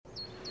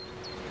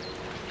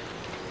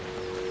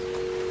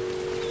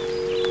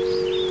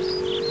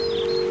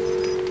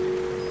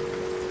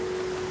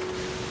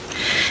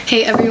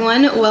Hey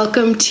everyone,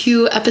 welcome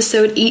to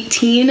episode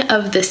 18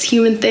 of This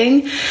Human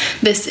Thing.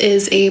 This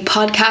is a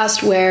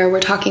podcast where we're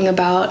talking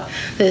about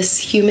this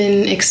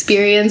human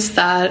experience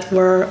that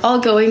we're all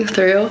going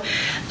through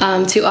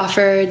to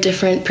offer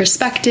different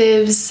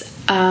perspectives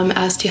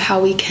as to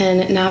how we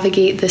can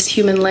navigate this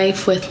human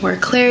life with more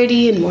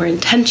clarity and more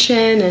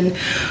intention and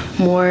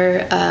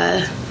more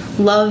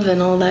love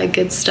and all that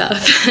good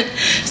stuff.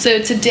 So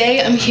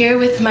today I'm here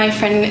with my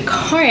friend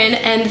Karin,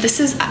 and this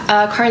is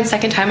Karin's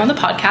second time on the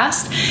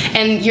podcast,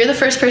 and you're the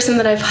first person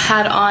that I've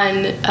had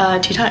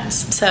on 2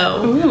 times,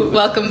 so Ooh.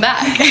 Welcome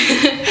back.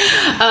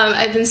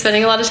 I've been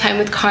spending a lot of time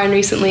with Karin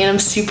recently, and I'm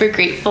super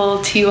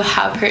grateful to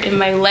have her in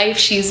my life.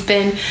 She's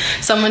been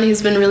someone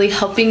who's been really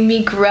helping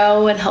me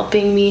grow and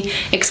helping me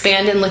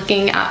expand and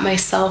looking at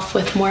myself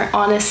with more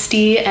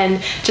honesty,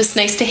 and just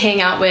nice to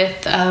hang out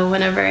with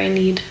whenever I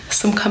need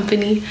some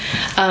company.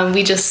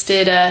 We just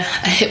did a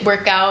HIIT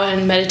workout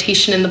and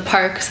meditation in the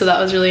park, so that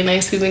was really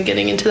nice. We've been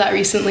getting into that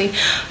recently.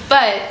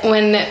 But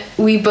when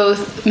we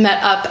both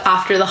met up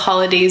after the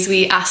holidays,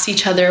 we asked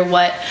each other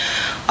what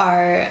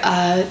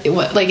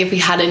if we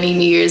had any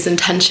New Year's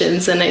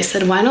intentions, and I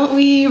said, why don't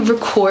we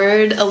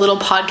record a little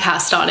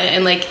podcast on it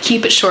and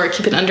keep it short,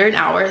 keep it under an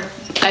hour.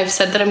 I've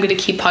said that I'm going to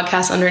keep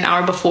podcasts under an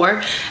hour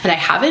before, and I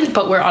haven't,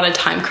 but we're on a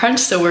time crunch,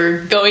 so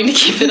we're going to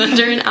keep it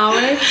under an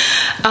hour.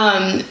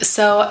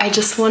 So I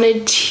just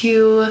wanted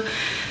to,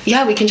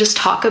 we can just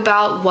talk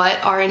about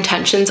what our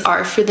intentions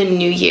are for the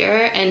new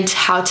year and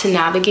how to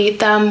navigate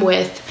them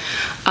with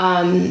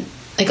a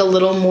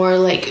little more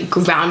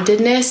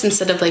groundedness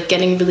instead of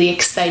getting really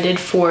excited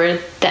for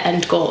the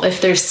end goal, if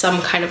there's some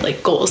kind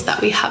of goals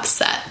that we have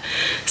set.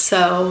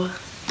 So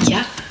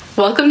yeah,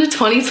 welcome to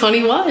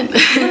 2021.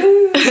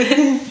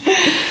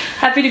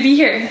 Happy to be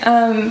here.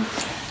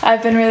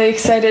 I've been really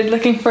excited,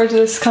 looking forward to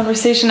this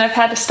conversation. I've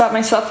had to stop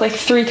myself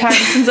 3 times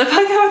since I've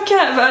hung out with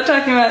Kat about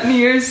talking about New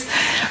Year's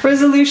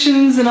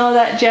resolutions and all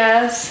that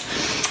jazz.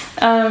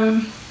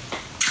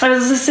 I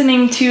was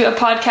listening to a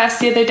podcast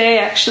the other day,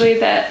 actually,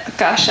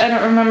 that, I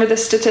don't remember the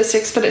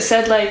statistics, but it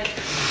said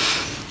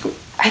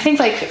I think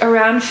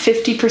around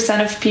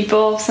 50% of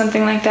people,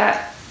 something like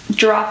that,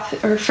 drop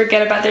or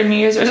forget about their New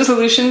Year's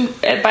resolution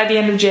by the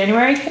end of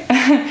January,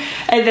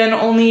 and then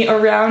only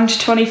around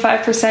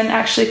 25%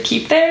 actually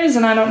keep theirs,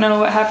 and I don't know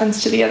what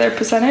happens to the other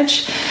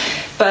percentage.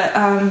 But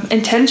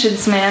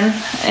intentions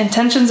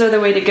are the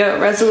way to go.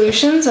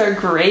 Resolutions are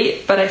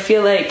great, but I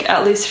feel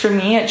at least for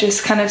me, it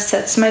just kind of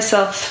sets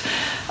myself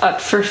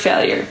up for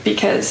failure,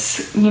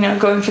 because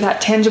going for that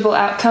tangible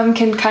outcome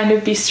can kind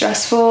of be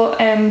stressful,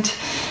 and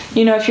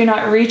if you're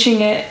not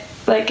reaching it,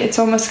 it's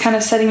almost kind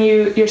of setting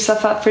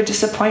yourself up for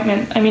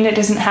disappointment. I mean, it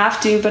doesn't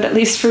have to, but at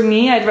least for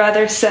me, I'd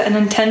rather set an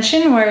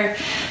intention where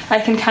I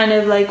can kind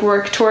of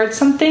work towards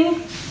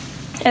something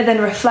and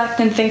then reflect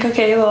and think,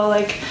 okay, well,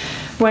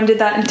 when did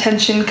that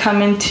intention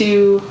come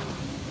into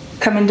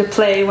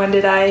play? When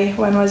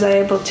was I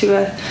able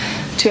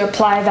to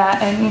apply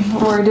that, and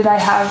where did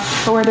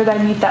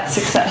I meet that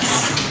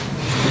success?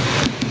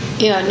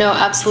 Yeah, no,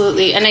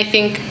 absolutely. And I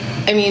think,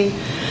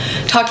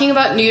 talking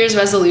about New Year's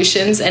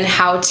resolutions and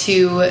how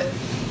to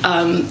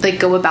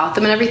go about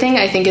them and everything,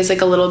 I think is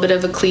a little bit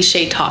of a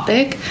cliche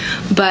topic,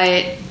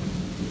 but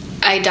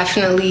I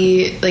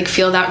definitely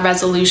feel that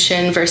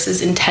resolution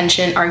versus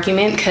intention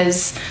argument,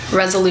 because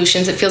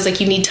resolutions, it feels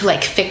you need to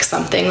fix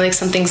something,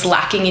 something's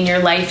lacking in your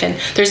life and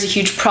there's a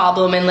huge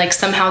problem, and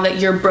somehow that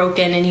you're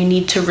broken and you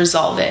need to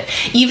resolve it,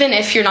 even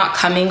if you're not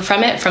coming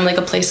from it from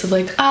a place of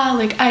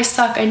I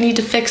suck, I need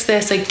to fix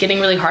this, getting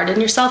really hard on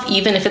yourself.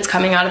 Even if it's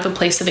coming out of a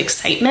place of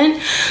excitement,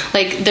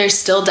 there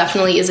still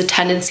definitely is a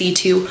tendency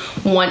to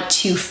want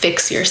to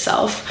fix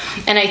yourself.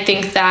 And I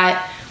think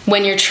that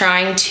when you're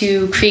trying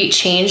to create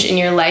change in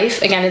your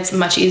life, again, it's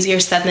much easier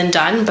said than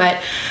done, but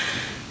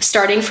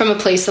starting from a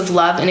place of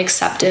love and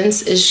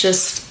acceptance is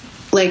just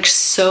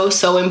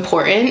so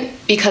important,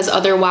 because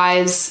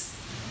otherwise,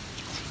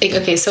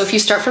 so if you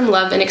start from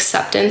love and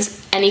acceptance,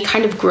 any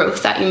kind of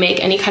growth that you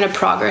make, any kind of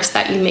progress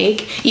that you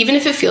make, even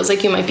if it feels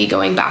you might be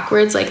going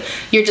backwards,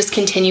 you're just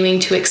continuing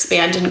to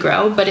expand and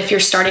grow. But if you're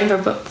starting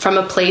from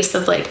a place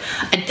of a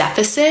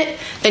deficit,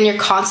 then you're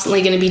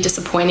constantly going to be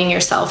disappointing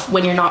yourself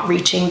when you're not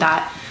reaching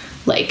that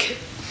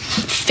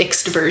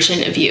fixed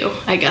version of you,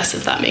 I guess,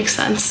 if that makes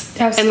sense.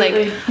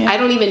 Absolutely. And I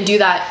don't even do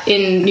that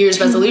in New Year's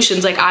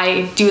resolutions.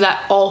 I do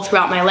that all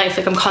throughout my life.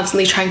 I'm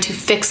constantly trying to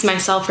fix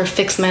myself or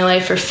fix my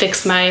life or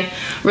fix my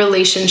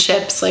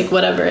relationships,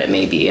 whatever it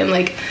may be, and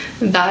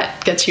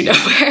that gets you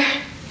nowhere.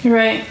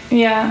 Right.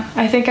 Yeah.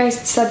 I think I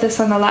said this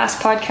on the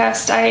last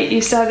podcast. I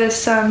used to have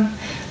this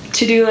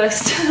to-do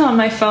list on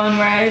my phone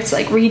where I was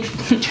read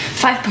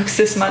 5 books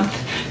this month,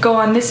 go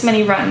on this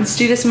many runs,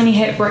 do this many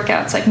HIIT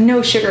workouts,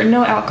 no sugar,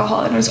 no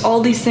alcohol, and it was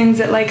all these things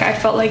that I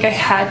felt I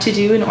had to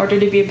do in order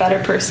to be a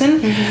better person.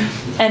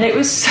 Mm-hmm. And it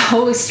was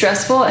so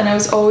stressful, and I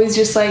was always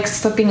just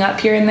slipping up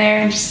here and there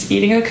and just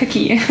eating a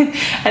cookie and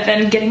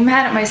then getting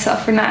mad at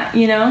myself for not,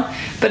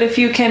 but if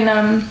you can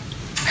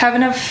have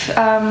enough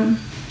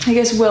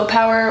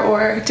willpower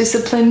or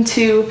discipline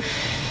to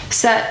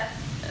set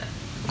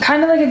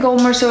kind of like a goal,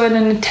 more so an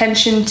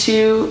intention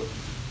to...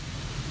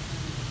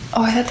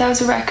 Oh, I thought that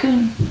was a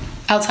raccoon.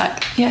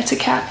 Outside. Yeah, it's a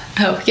cat.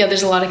 Oh, yeah,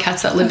 there's a lot of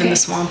cats that live in the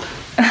swamp.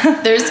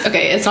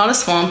 It's not a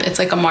swamp, it's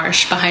like a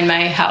marsh behind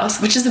my house,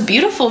 which is a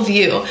beautiful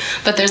view,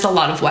 but there's a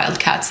lot of wild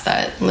cats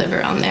that live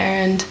around there,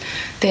 and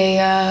they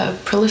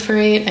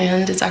proliferate,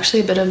 and it's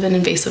actually a bit of an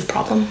invasive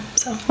problem.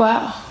 So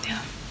wow.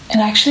 Yeah. And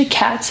actually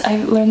cats,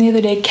 I learned the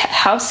other day,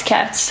 house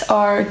cats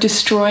are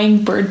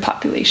destroying bird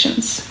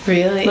populations.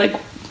 Really? Like,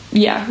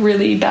 yeah,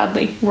 really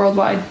badly,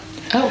 worldwide.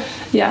 Oh.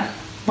 Yeah.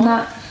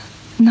 Well.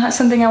 Not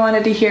something I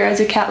wanted to hear as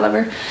a cat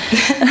lover.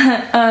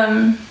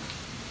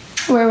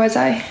 Where was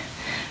I?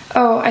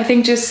 Oh, I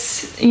think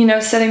just,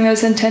 setting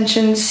those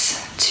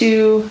intentions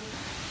to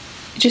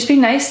just be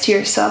nice to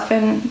yourself,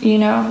 and,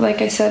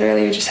 like I said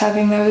earlier, just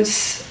having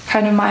those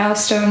kind of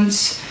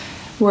milestones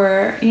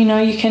where,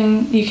 you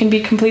can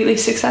be completely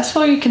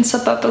successful, or you can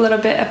slip up a little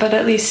bit, but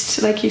at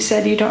least, like you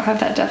said, you don't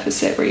have that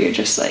deficit where you're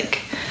just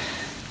like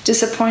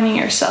disappointing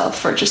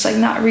yourself, or just like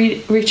not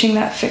reaching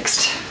that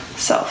fixed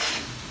self.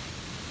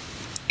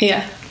 Yeah.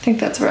 I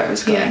think that's where I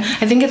was going. Yeah.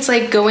 I think it's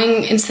like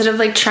going, instead of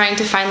like trying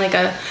to find like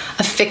a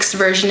fixed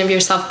version of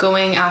yourself,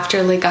 going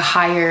after like a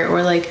higher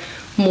or like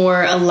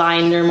more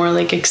aligned or more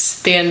like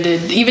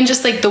expanded, even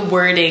just like the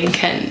wording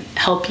can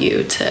help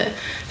you to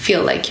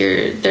feel like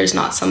there's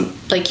not some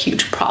like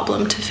huge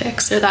problem to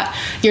fix, or that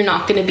you're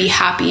not going to be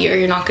happy, or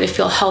you're not going to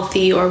feel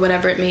healthy, or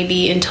whatever it may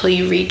be, until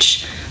you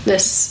reach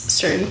this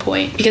certain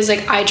point. Because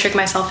like I trick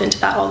myself into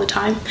that all the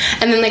time,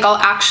 and then like I'll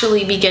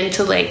actually begin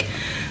to like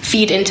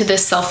feed into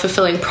this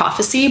self-fulfilling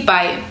prophecy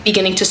by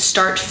beginning to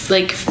start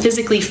like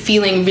physically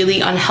feeling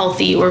really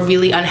unhealthy or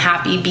really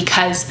unhappy,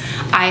 because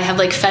I have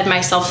like fed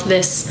myself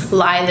this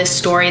lie, this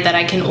story that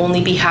I can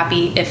only be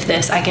happy if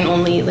this, I can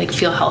only like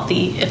feel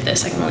healthy if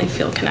this, I can only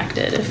feel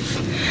connected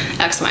if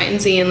X, Y,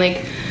 and Z. And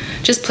like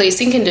just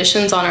placing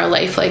conditions on our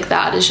life like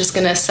that is just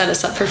gonna set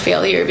us up for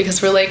failure,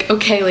 because we're like,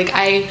 okay, like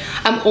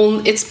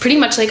it's pretty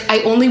much like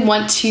I only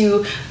want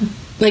to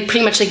like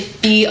pretty much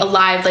like be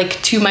alive like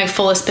to my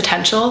fullest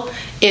potential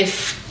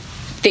if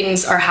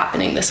things are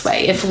happening this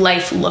way, if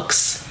life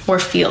looks or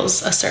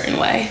feels a certain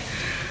way.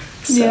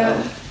 So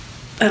yeah.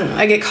 I don't know,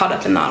 I get caught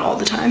up in that all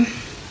the time.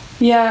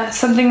 Yeah,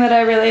 something that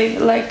I really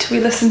liked, we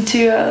listened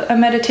to a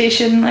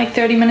meditation like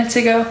 30 minutes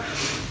ago,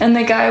 and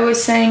the guy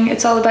was saying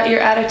it's all about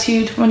your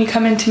attitude when you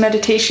come into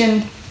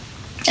meditation.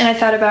 And I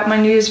thought about my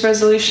New Year's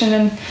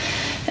resolution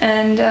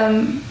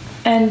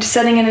and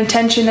setting an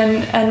intention,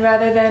 and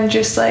rather than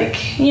just like,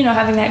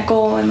 having that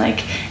goal and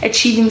like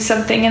achieving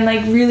something and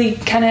like really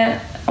kind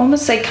of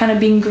almost like kind of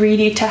being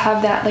greedy to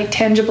have that like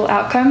tangible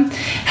outcome,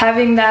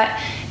 having that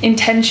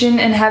intention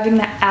and having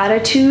that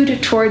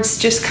attitude towards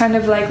just kind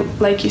of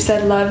like you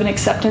said, love and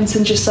acceptance,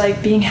 and just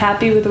like being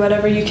happy with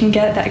whatever you can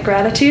get, that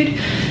gratitude,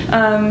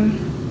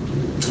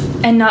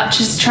 and not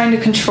just trying to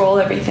control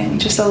everything,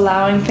 just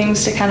allowing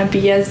things to kind of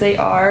be as they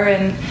are.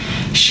 And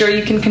sure,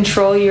 you can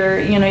control your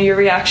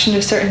reaction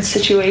to certain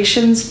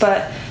situations,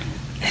 but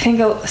I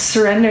think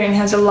surrendering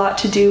has a lot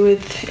to do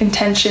with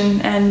intention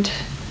and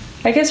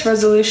I guess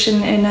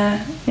resolution in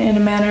a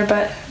manner,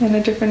 but in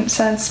a different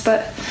sense.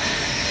 But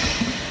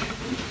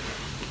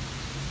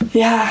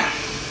yeah,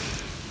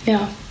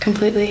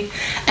 completely.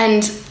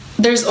 And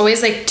there's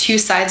always like two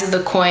sides of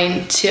the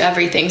coin to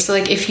everything. So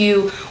like if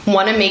you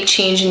want to make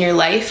change in your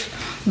life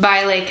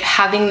by like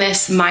having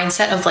this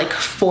mindset of like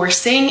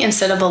forcing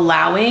instead of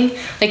allowing,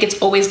 like it's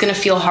always going to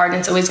feel hard, and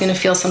it's always going to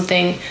feel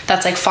something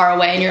that's like far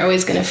away, and you're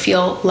always going to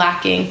feel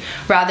lacking,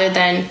 rather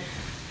than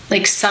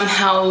like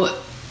somehow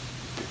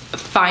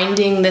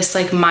finding this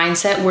like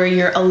mindset where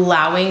you're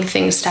allowing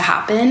things to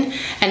happen,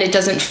 and it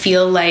doesn't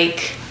feel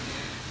like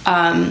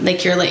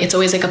you're like, it's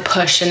always like a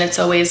push and it's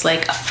always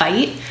like a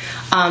fight.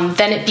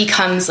 Then it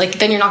becomes like,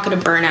 then you're not going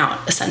to burn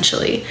out,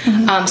 essentially.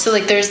 Mm-hmm. So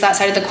like there's that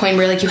side of the coin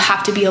where like you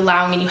have to be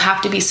allowing, and you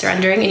have to be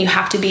surrendering, and you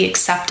have to be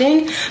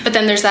accepting. But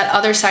then there's that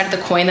other side of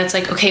the coin that's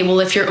like, okay, well,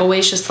 if you're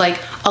always just like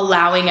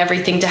allowing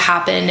everything to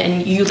happen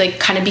and you like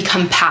kind of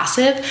become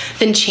passive,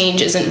 then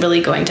change isn't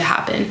really going to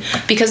happen,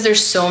 because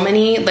there's so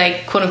many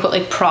like quote unquote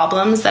like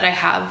problems that I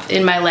have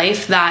in my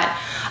life that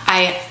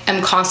I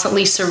am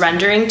constantly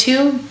surrendering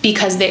to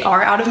because they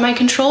are out of my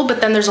control. But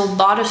then there's a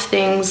lot of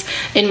things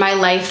in my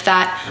life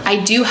that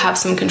I do have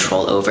some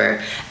control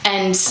over.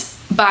 And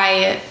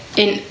by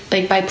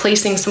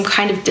placing some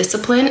kind of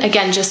discipline,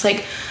 again, just like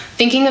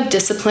thinking of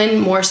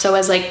discipline more so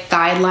as like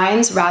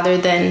guidelines rather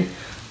than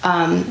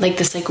like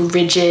this like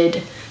rigid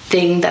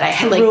thing that I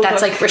had like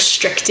that's like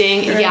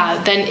restricting. Right.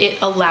 Yeah, then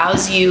it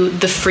allows you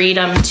the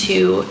freedom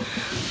to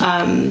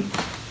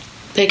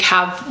like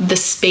have the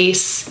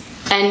space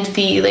and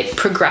the like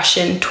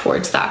progression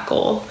towards that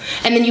goal.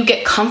 And then you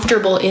get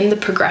comfortable in the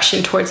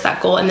progression towards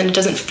that goal, and then it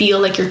doesn't feel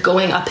like you're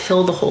going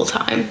uphill the whole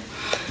time,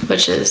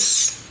 which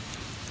is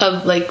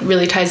like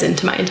really ties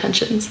into my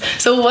intentions.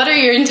 So what are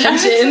your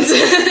intentions?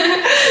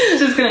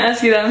 Just gonna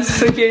ask you that. I'm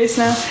so curious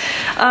now.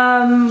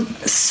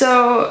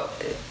 So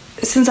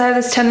since I have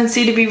this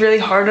tendency to be really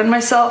hard on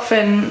myself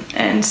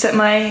and set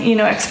my, you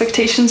know,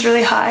 expectations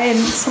really high and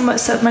somewhat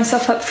set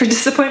myself up for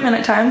disappointment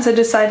at times, I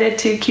decided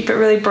to keep it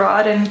really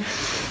broad and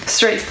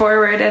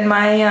straightforward. And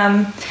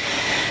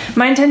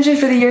my intention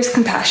for the year is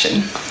compassion.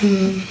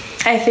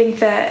 I think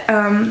that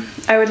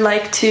I would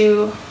like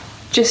to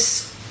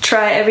just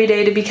try every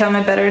day to become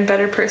a better and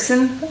better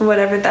person,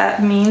 whatever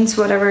that means,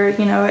 whatever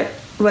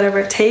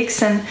it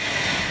takes. And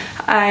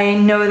I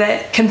know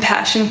that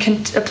compassion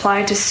can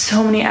apply to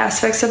so many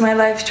aspects of my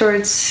life,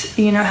 towards,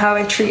 you know, how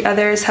I treat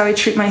others, how I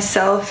treat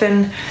myself.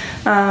 And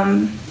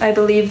I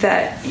believe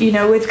that, you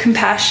know, with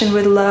compassion,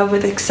 with love,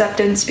 with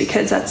acceptance,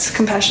 because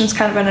compassion is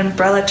kind of an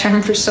umbrella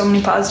term for so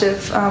many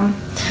positive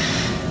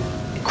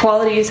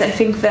qualities. I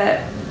think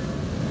that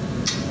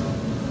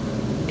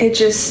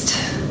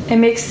it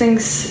makes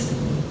things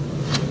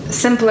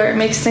simpler, it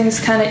makes things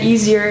kind of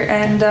easier.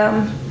 And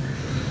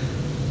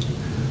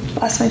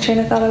lost my train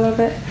of thought a little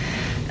bit.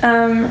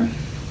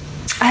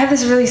 I have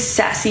this really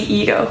sassy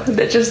ego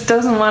that just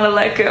doesn't want to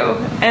let go,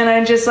 and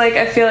I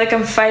feel like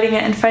I'm fighting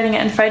it, and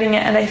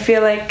I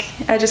feel like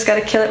I just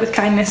gotta kill it with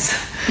kindness.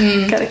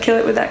 Gotta kill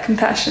it with that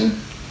compassion.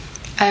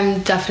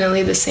 I'm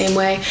definitely the same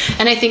way,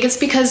 and I think it's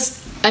because,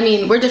 I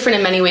mean, we're different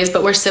in many ways,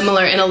 but we're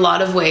similar in a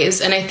lot of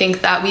ways. And I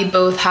think that we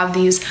both have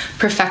these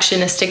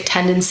perfectionistic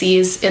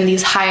tendencies and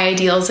these high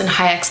ideals and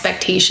high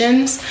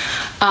expectations,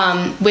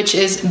 which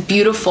is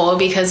beautiful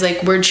because,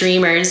 like, we're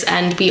dreamers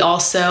and we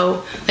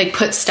also, like,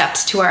 put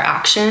steps to our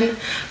action.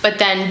 But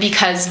then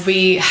because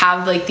we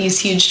have, like, these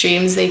huge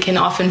dreams, they can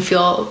often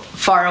feel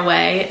far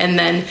away. And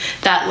then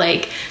that,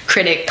 like,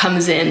 critic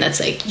comes in that's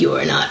like,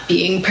 you're not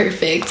being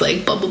perfect,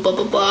 like, blah, blah, blah,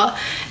 blah, blah.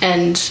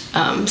 And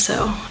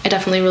so I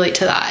definitely relate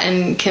to that.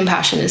 And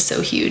compassion is so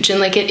huge, and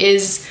like it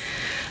is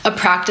a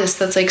practice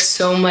that's like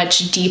so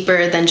much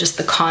deeper than just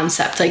the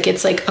concept. Like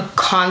it's like a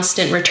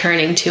constant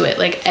returning to it,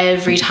 like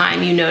every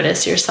time you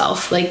notice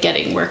yourself like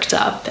getting worked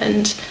up.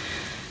 And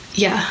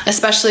yeah,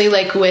 especially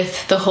like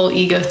with the whole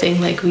ego thing,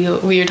 like we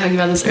were talking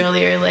about this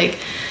earlier, like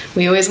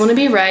we always want to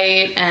be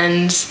right.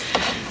 And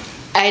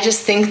I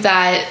just think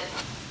that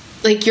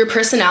like your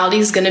personality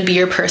is going to be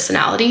your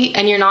personality,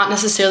 and you're not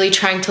necessarily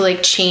trying to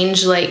like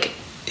change like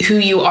who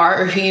you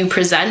are or who you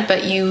present,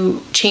 but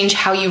you change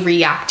how you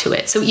react to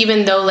it. So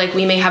even though like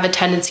we may have a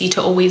tendency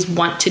to always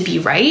want to be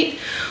right,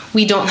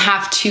 we don't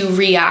have to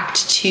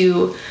react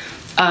to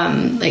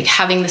like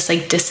having this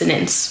like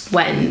dissonance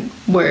when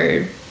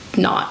we're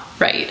not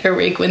right,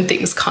 or like when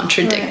things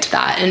contradict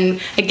that.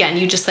 And again,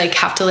 you just like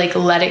have to like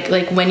let it,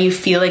 like when you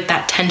feel like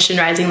that tension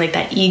rising, like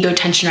that ego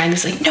tension rising,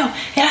 it's like, no,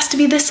 it has to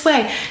be this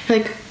way.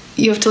 Like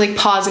you have to like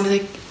pause and be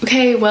like,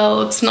 okay,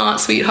 well, it's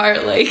not,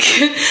 sweetheart, like,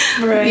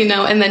 you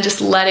know, and then just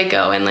let it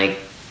go. And like,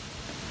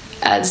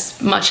 as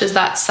much as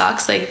that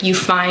sucks, like you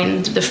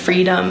find the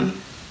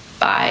freedom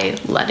by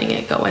letting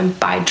it go and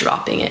by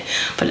dropping it.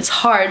 But it's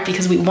hard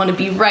because we want to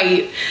be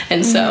right.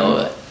 And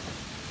so,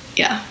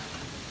 yeah.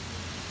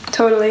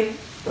 Totally.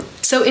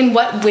 So in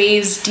what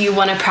ways do you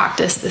want to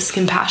practice this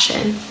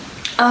compassion?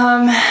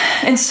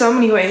 In so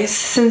many ways,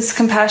 since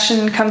compassion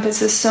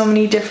encompasses so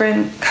many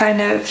different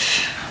kind of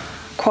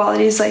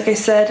qualities, like I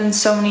said, and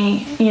so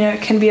many, you know,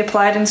 it can be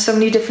applied in so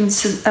many different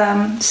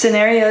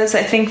scenarios.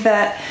 I think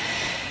that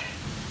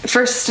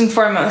first and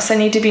foremost, I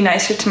need to be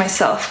nicer to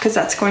myself, because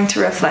that's going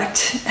to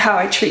reflect how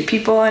I treat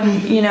people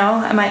and, you know,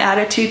 my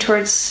attitude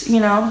towards,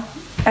 you know,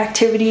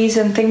 activities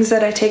and things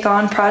that I take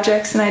on,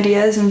 projects and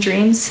ideas and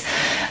dreams.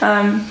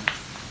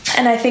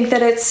 And I think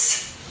that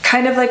it's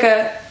kind of like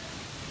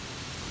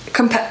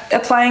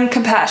applying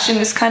compassion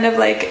is kind of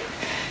like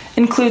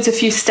includes a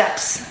few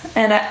steps.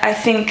 And I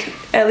think,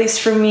 at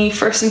least for me,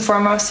 first and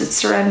foremost, it's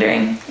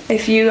surrendering.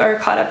 If you are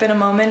caught up in a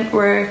moment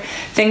where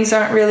things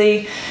aren't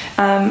really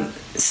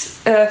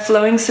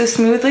flowing so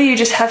smoothly, you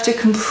just have to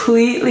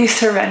completely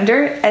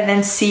surrender and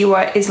then see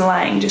what is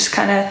lying. Just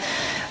kind of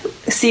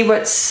see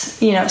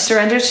what's, you know,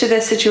 surrender to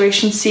the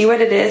situation, see what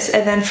it is,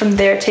 and then from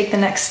there take the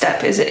next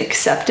step. Is it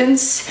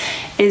acceptance?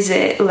 Is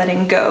it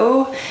letting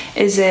go?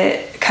 Is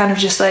it kind of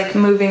just like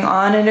moving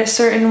on in a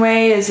certain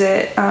way? Is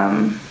it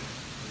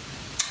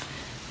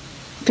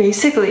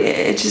basically,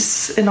 it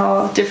just, in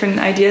all different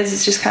ideas,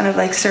 it's just kind of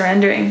like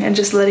surrendering and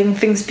just letting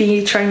things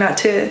be, trying not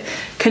to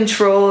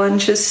control, and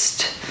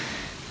just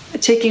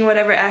taking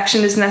whatever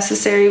action is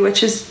necessary,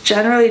 which is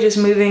generally just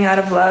moving out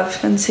of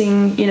love and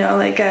seeing, you know,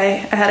 like I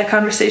had a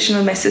conversation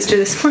with my sister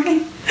this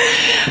morning.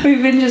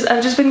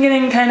 I've just been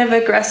getting kind of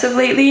aggressive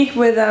lately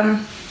with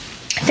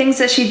things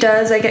that she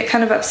does. I get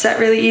kind of upset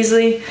really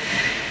easily.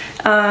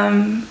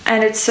 And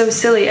it's so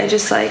silly. I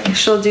just like,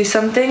 she'll do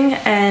something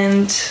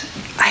and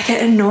I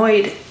get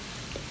annoyed,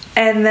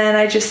 and then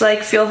I just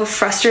like feel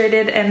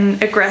frustrated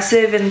and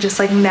aggressive and just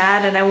like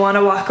mad, and I want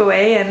to walk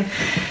away. And,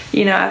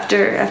 you know,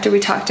 after we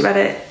talked about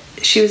it,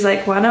 she was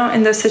like, why don't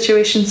in those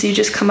situations you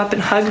just come up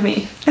and hug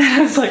me? And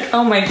I was like,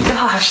 oh my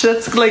gosh,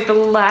 that's like the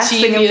last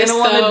thing I'm gonna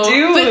want to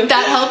do. But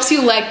that helps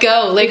you let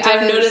go. Like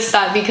I've noticed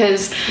that,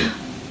 because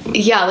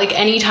yeah, like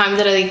anytime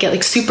that I get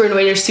like super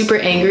annoyed or super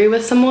angry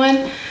with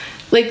someone,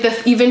 like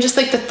even just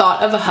like the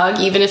thought of a hug,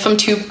 even if I'm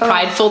too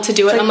prideful to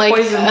do it, I'm like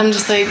poison. I'm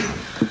just like,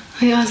 oh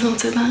my God, don't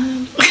say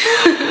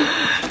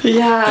that.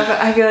 Yeah,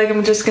 but I feel like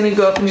I'm just gonna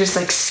go up and just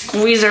like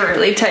squeeze her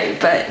really tight.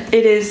 But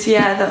it is,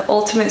 the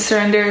ultimate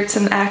surrender. It's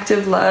an act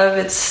of love.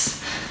 It's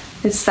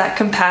that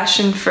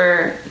compassion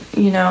for,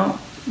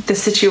 the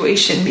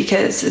situation,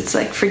 because it's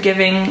like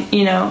forgiving,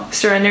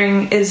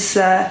 surrendering is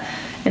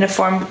in a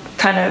form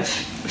kind of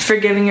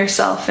forgiving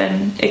yourself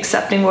and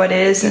accepting what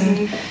is,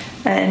 and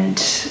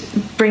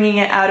bringing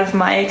it out of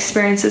my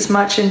experience as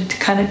much and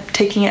kind of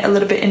taking it a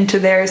little bit into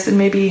theirs, and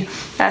maybe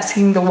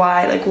asking the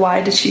why. Like,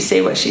 why did she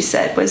say what she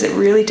said? Was it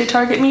really to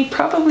target me?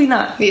 Probably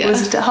not.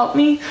 Was it to help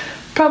me?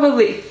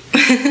 Probably.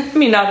 I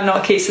mean, not in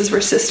all cases.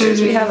 We're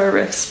sisters. We have our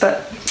rifts,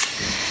 but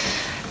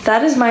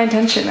that is my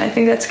intention. I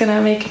think that's going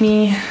to make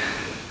me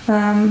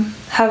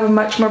have a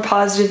much more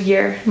positive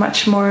year,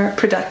 much more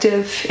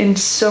productive in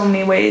so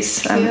many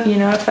ways.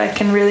 If I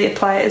can really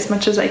apply it as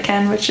much as I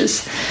can, which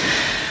is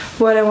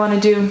what I want to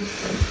do.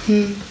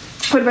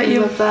 What about you?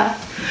 I love that.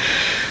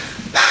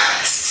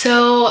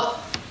 So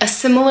a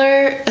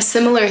similar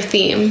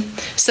theme.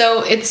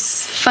 So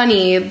it's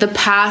funny, the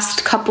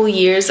past couple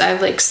years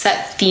I've like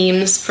set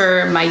themes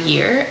for my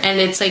year, and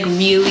it's like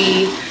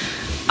really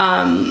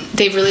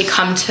they've really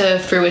come to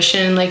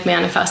fruition and like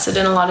manifested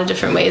in a lot of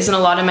different ways, and a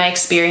lot of my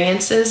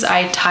experiences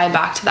I tie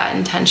back to that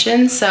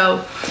intention.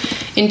 So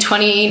in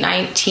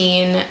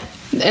 2019,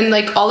 and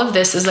like all of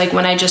this is like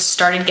when I just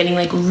started getting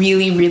like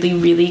really, really,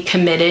 really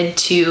committed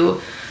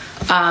to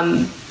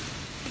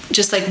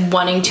just like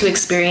wanting to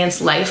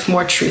experience life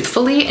more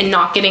truthfully and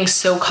not getting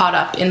so caught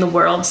up in the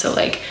world. So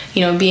like,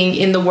 being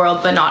in the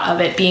world but not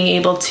of it, being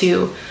able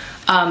to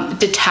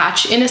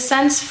detach in a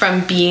sense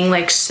from being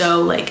like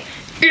so like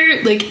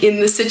in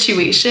the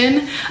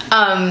situation,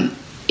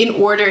 in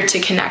order to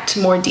connect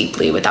more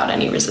deeply without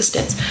any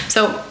resistance.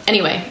 So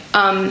anyway,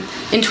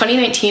 in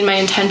 2019, my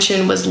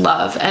intention was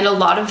love. And a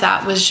lot of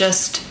that was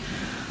just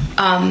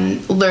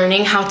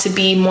learning how to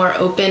be more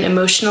open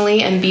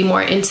emotionally and be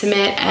more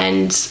intimate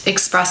and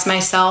express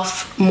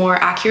myself more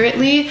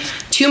accurately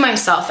to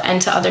myself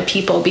and to other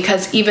people.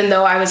 Because even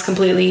though I was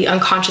completely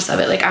unconscious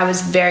of it, like I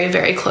was very,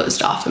 very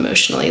closed off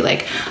emotionally.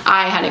 Like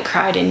I hadn't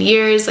cried in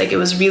years. Like it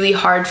was really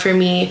hard for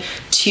me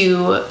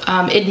to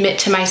admit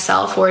to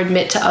myself or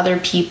admit to other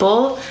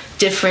people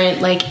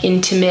different like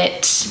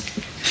intimate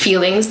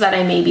feelings that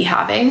I may be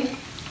having.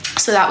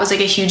 So that was like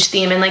a huge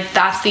theme, and like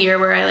that's the year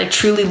where I like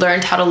truly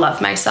learned how to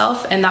love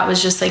myself, and that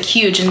was just like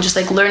huge, and just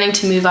like learning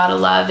to move out of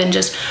love and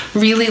just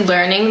really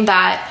learning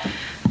that,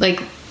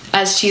 like,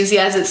 as cheesy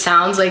as it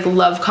sounds, like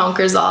love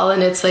conquers all,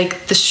 and it's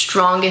like the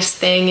strongest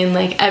thing in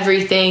like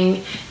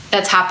everything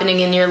that's happening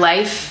in your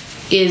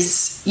life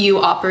is you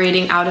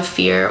operating out of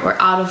fear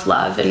or out of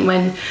love. And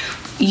when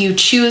you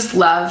choose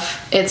love,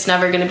 it's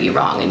never going to be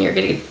wrong, and you're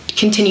going to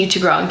continue to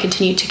grow and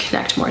continue to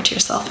connect more to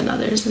yourself and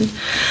others and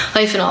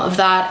life and all of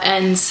that.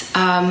 And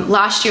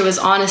last year was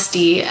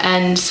honesty,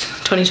 and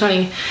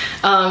 2020,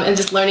 and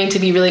just learning to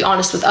be really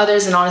honest with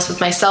others and honest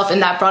with myself.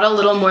 And that brought a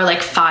little more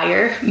like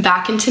fire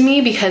back into me,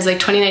 because like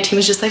 2019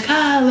 was just like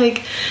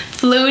like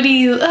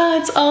floaty,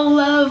 it's all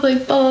love,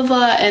 like blah blah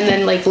blah. And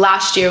then like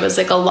last year was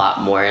like a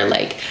lot more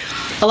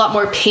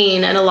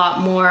pain and a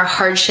lot more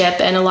hardship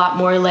and a lot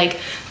more like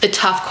the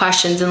tough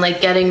questions and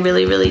like getting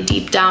really, really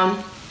deep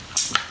down.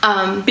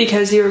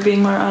 Because you were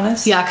being more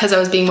honest? Yeah, because I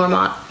was being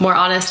more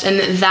honest, and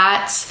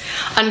that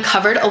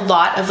uncovered a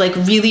lot of like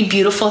really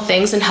beautiful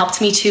things and helped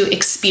me to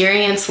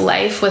experience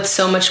life with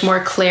so much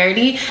more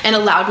clarity, and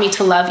allowed me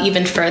to love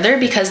even further,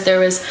 because there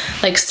was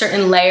like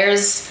certain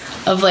layers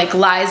of like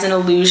lies and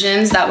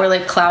illusions that were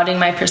like clouding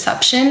my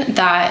perception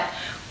that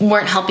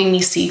weren't helping me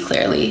see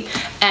clearly.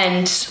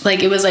 And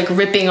like it was like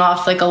ripping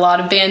off like a lot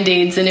of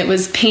band-aids, and it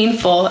was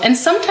painful. And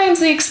sometimes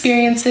the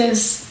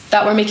experiences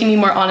that were making me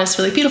more honest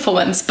were like beautiful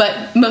ones,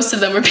 but most of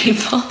them were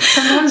painful.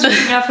 Sometimes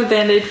ripping off a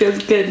band-aid feels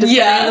good,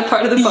 depending on the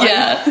part of the body.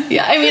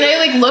 Yeah. I mean, I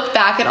like look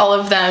back at all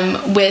of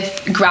them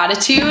with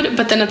gratitude,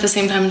 but then at the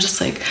same time I'm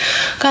just like,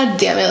 God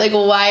damn it, like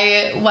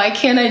why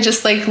can't I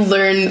just like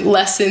learn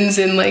lessons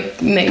in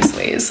like nice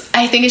ways?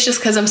 I think it's just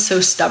because I'm so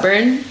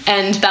stubborn,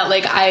 and that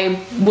like I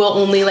will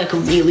only like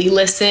really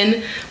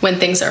listen when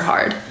things are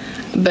hard.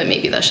 But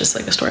maybe that's just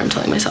like a story I'm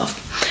telling myself.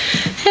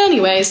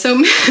 Anyway, so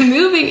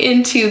moving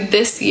into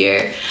this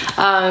year,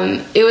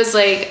 it was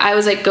like I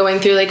was like going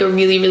through like a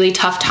really, really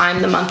tough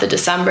time the month of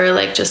December,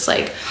 like just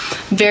like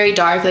very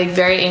dark, like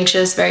very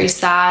anxious, very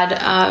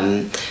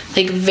sad,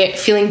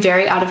 feeling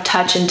very out of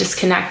touch and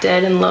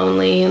disconnected and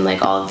lonely and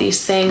like all of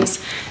these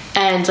things.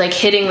 And like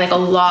hitting like a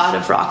lot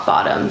of rock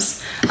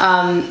bottoms.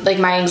 Like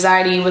my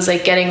anxiety was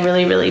like getting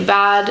really, really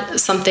bad,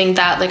 something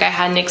that like I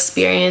hadn't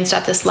experienced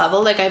at this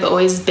level. Like I've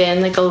always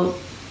been like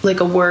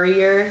a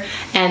worrier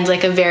and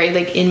like a very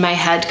like in my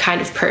head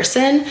kind of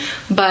person,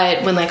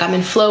 but when like I'm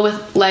in flow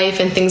with life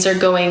and things are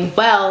going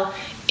well,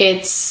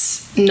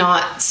 it's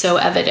not so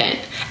evident.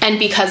 And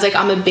because like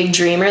I'm a big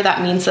dreamer,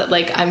 that means that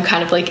like I'm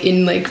kind of like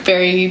in like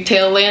fairy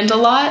tale land a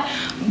lot.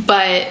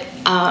 But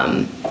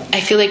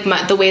I feel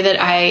like the way that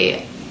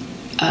I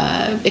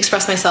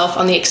express myself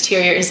on the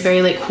exterior is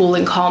very like cool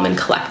and calm and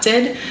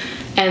collected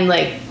and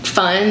like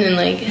fun and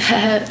like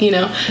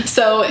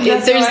so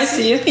that's how I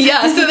see you.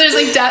 Yeah, so there's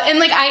like that, and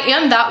like I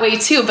am that way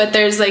too, but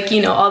there's like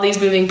all these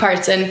moving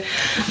parts, and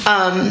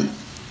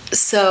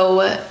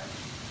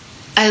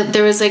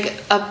there was like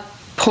a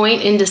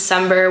point in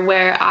December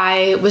where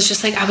I was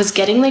just like, I was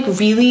getting like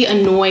really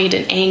annoyed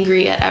and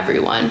angry at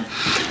everyone.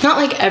 Not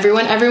like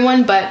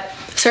everyone, but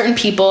certain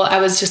people I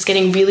was just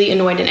getting really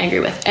annoyed and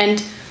angry with.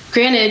 And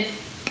granted,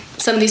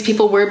 some of these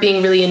people were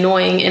being really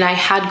annoying and I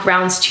had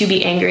grounds to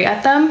be angry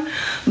at them,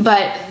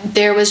 but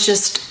there was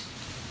just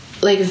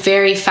like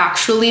very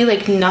factually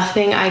like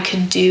nothing I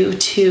could do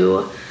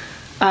to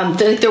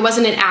there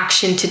wasn't an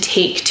action to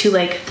take to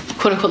like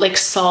quote unquote like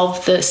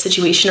solve the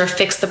situation or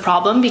fix the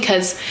problem,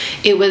 because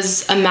it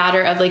was a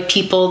matter of like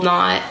people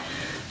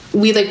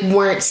we like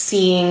weren't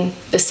seeing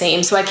the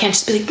same. So I can't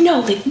just be like,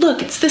 no, like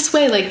look, it's this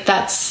way. Like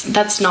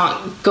that's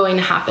not going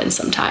to happen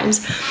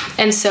sometimes.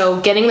 And so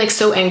getting like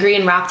so angry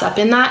and wrapped up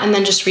in that, and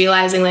then just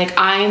realizing like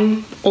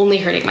I'm only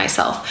hurting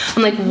myself.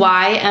 I'm like,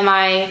 why am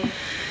I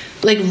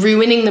like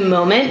ruining the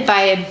moment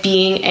by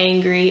being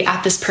angry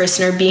at this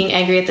person or being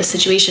angry at the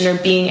situation or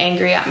being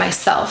angry at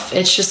myself?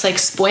 It's just like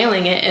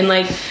spoiling it. And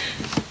like,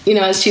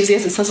 as cheesy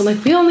as it sounds, I'm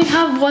like, we only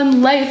have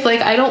one life.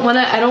 Like, I don't want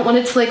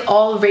it to like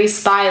all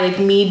race by like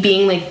me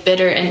being like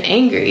bitter and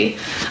angry.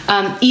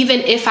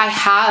 Even if I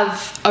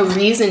have a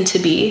reason to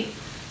be,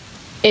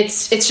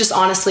 it's just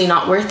honestly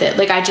not worth it.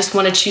 Like, I just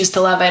want to choose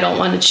to love. I don't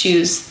want to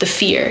choose the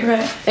fear.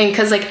 Right. And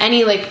because like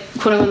any like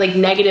quote unquote like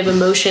negative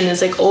emotion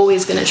is like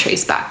always going to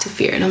trace back to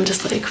fear. And I'm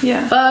just like,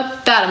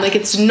 fuck that. I'm like,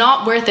 it's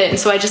not worth it. And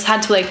so I just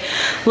had to like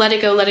let it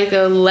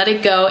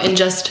go and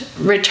just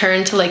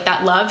return to like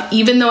that love,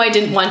 even though I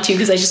didn't want to,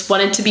 because I just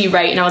wanted to be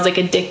right. And I was like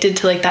addicted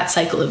to like that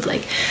cycle of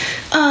like,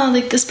 oh,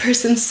 like this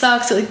person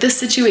sucks, or like this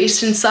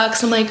situation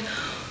sucks. I'm like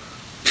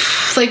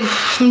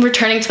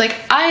returning to like,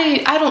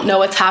 I don't know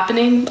what's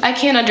happening. I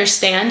can't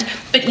understand.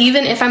 But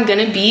even if I'm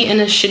going to be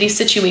in a shitty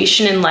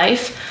situation in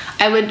life,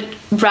 I would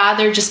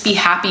rather just be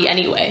happy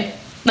anyway.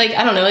 Like,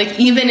 I don't know, like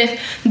even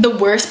if the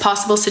worst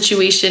possible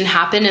situation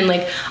happened and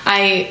like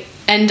I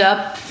end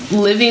up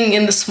living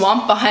in the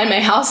swamp behind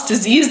my house,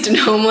 diseased and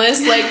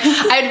homeless, like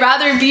I'd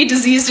rather be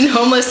diseased and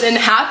homeless and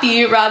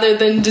happy rather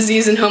than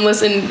diseased and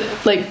homeless and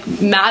like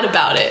mad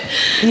about it.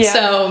 Yeah.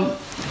 So,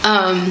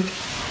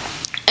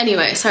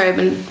 anyway, sorry, I've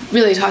been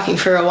really talking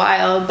for a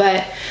while,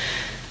 but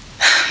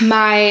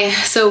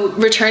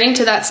returning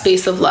to that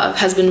space of love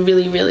has been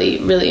really, really,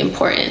 really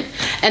important.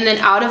 And then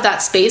out of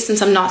that space,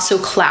 since I'm not so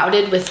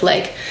clouded with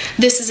like,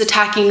 this is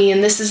attacking me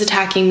and this is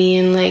attacking me,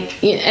 and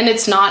like, and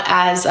it's not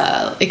as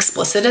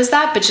explicit as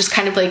that, but just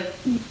kind of like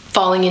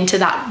falling into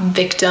that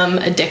victim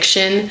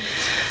addiction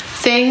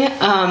thing,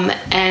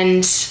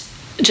 and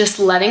just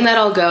letting that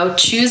all go,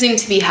 choosing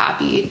to be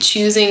happy,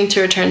 choosing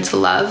to return to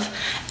love.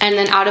 And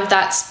then out of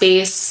that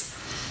space,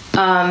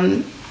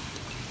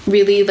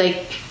 really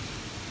like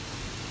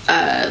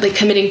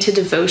committing to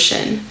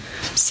devotion.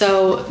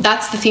 So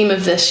that's the theme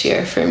of this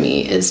year for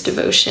me, is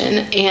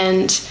devotion.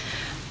 And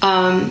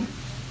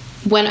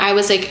when I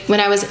was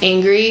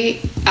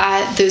angry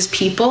at those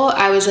people,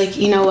 I was like,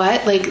 you know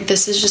what? Like,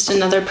 this is just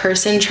another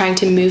person trying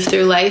to move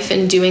through life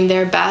and doing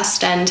their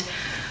best. And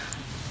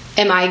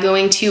am I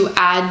going to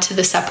add to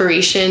the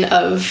separation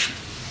of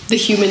the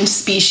human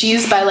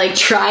species by like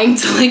trying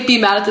to like be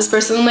mad at this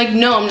person? I'm like,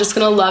 no, I'm just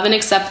gonna love and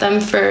accept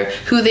them for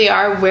who they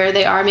are, where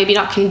they are, maybe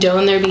not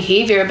condone their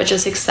behavior, but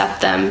just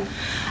accept them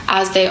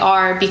as they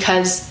are,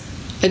 because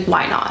like,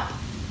 why not?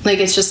 Like,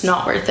 it's just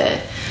not worth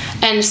it.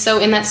 And so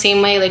in that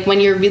same way, like when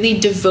you're really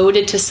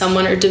devoted to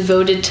someone or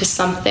devoted to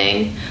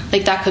something,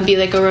 like that could be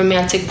like a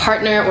romantic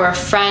partner or a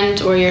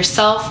friend or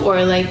yourself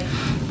or like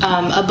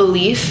a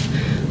belief,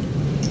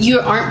 you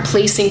aren't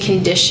placing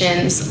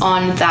conditions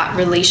on that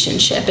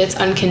relationship. It's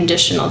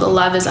unconditional. The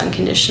love is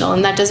unconditional.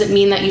 And that doesn't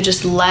mean that you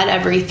just let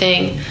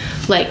everything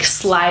like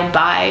slide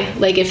by.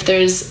 Like if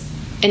there's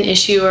an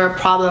issue or a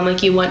problem,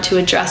 like you want to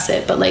address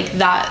it, but like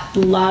that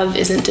love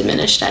isn't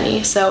diminished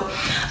any. So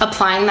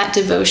applying that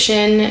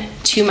devotion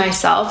to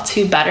myself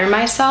to better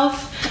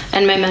myself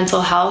and my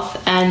mental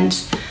health, and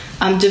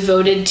I'm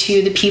devoted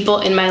to the people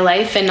in my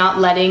life and not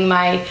letting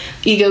my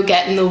ego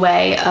get in the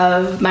way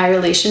of my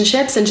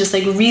relationships, and just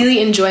like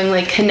really enjoying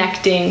like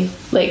connecting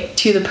like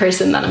to the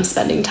person that I'm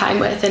spending time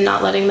with and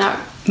not letting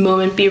that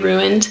moment be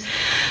ruined.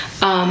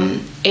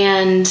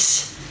 And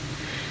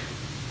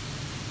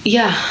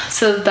yeah,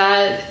 so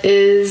that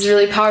is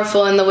really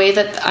powerful. And the way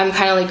that I'm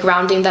kind of like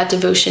grounding that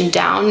devotion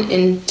down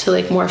into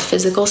like more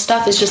physical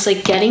stuff is just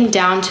like getting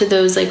down to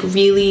those like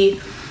really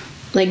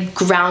like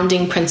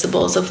grounding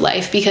principles of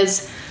life.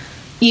 Because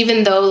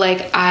even though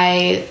like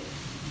I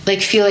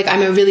like feel like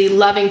I'm a really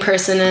loving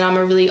person and I'm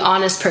a really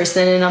honest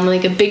person and I'm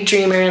like a big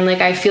dreamer and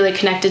like I feel like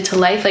connected to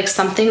life, like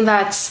something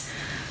that's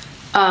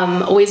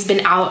always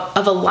been out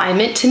of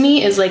alignment to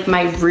me is like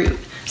my root.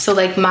 So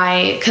like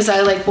because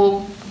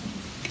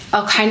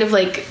I'll kind of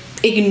like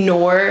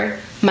ignore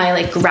my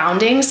like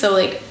grounding. So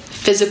like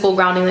physical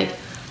grounding, like,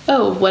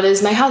 oh, what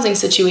is my housing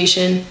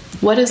situation?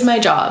 What is my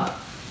job?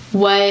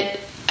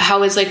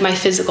 how is like my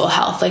physical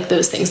health, like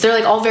those things. They're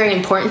like all very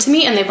important to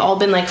me, and they've all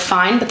been like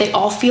fine, but they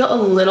all feel a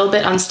little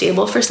bit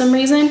unstable for some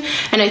reason.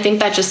 And I think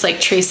that just like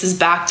traces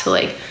back to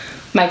like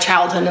my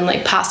childhood and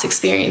like past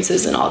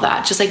experiences and all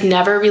that, just like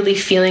never really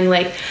feeling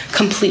like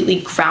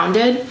completely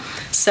grounded.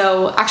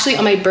 So actually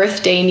on my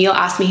birthday, Neil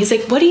asked me, he's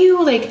like, what do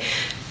you like,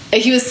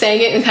 he was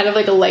saying it in kind of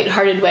like a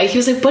lighthearted way. He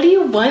was like, what do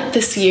you want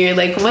this year?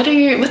 Like,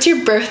 what's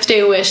your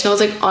birthday wish? And I was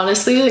like,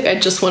 honestly, like, I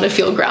just want to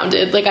feel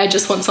grounded. Like, I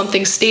just want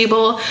something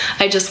stable.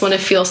 I just want to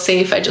feel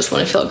safe. I just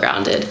want to feel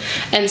grounded.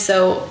 And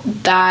so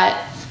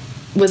that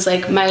was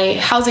like my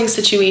housing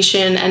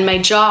situation and my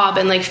job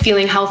and like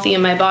feeling healthy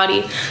in my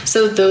body.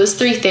 So those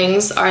three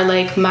things are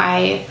like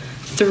my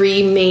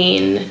three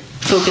main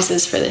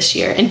focuses for this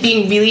year, and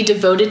being really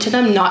devoted to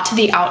them, not to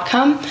the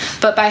outcome,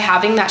 but by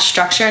having that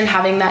structure and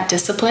having that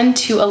discipline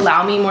to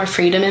allow me more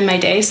freedom in my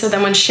day. So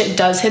then when shit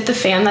does hit the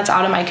fan that's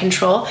out of my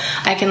control,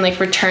 I can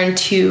like return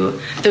to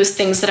those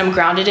things that I'm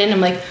grounded in.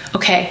 I'm like,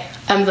 okay,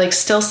 I'm like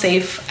still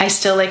safe. I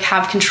still like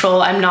have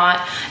control. I'm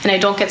not, and I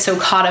don't get so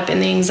caught up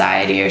in the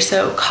anxiety or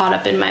so caught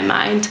up in my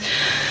mind.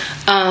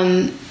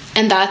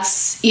 And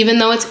that's, even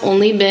though it's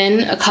only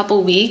been a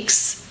couple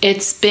weeks,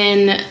 it's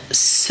been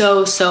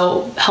so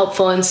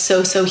helpful and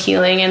so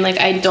healing. And like,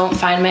 I don't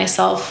find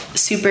myself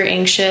super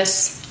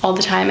anxious all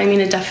the time. I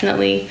mean, it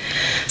definitely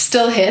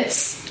still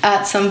hits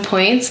at some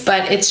points,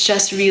 but it's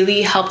just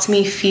really helped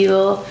me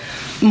feel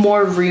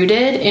more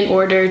rooted in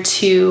order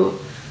to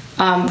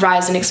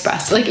rise and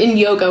express. Like in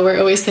yoga, we're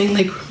always saying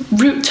like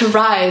root to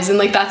rise, and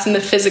like that's in the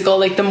physical.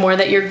 Like the more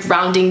that you're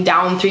grounding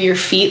down through your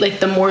feet,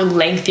 like the more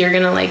length you're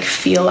gonna like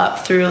feel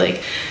up through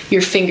like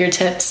your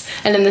fingertips.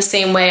 And in the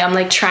same way, I'm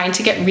like trying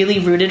to get really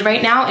rooted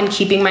right now and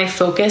keeping my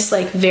focus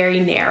like very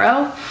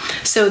narrow,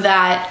 so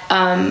that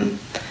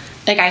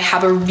like I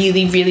have a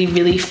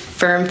really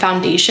firm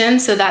foundation,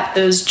 so that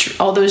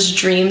all those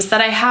dreams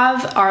that I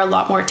have are a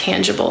lot more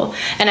tangible,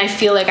 and I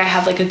feel like I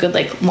have like a good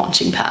like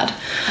launching pad.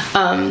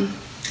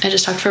 I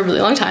just talked for a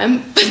really long time,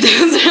 but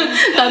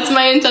that's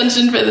my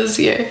intention for this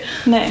year.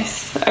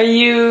 Nice. Are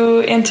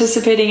you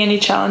anticipating any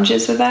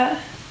challenges with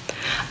that?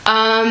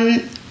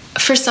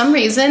 For some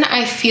reason,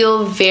 I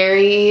feel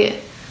very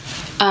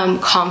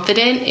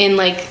confident in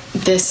like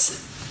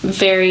this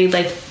very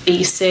like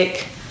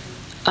basic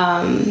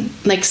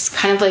like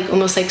kind of like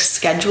almost like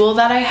schedule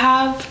that I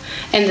have,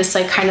 and this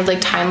like kind of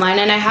like timeline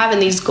and I have,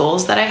 and these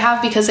goals that I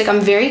have, because like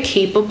I'm very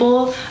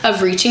capable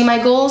of reaching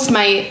my goals.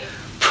 My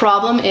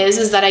problem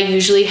is that I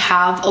usually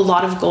have a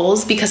lot of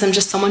goals because I'm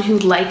just someone who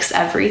likes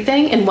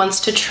everything and wants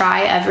to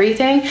try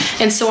everything.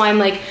 And so I'm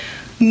like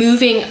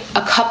moving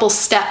a couple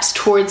steps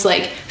towards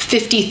like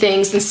 50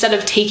 things instead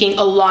of taking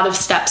a lot of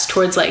steps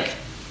towards like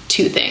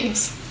 2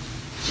 things.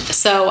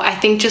 So I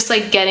think just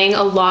like getting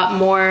a lot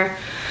more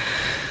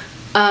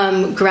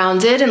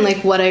grounded in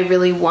like what I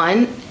really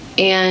want,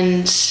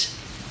 and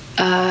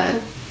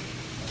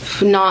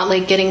not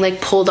like getting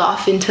like pulled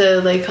off into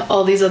like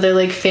all these other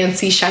like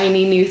fancy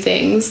shiny new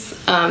things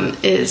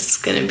is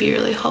gonna be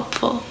really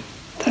helpful.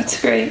 That's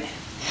great.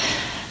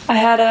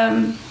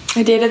 I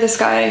dated this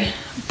guy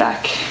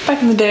back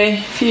in the day,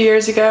 a few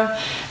years ago,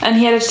 and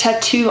he had a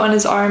tattoo on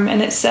his arm,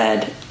 and it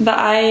said, the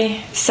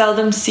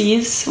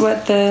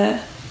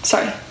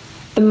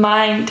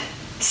mind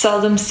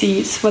seldom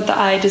sees what the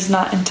eye does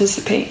not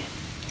anticipate.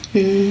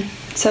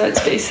 So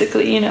it's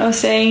basically,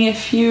 saying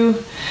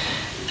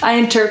I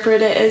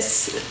interpret it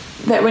as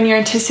that when you're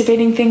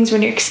anticipating things,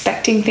 when you're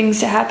expecting things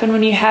to happen,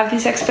 when you have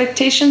these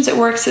expectations, it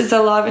works as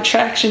the law of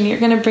attraction. You're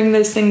going to bring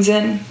those things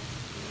in.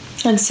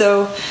 And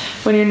so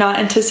when you're not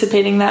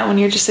anticipating that, when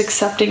you're just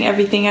accepting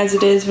everything as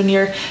it is, when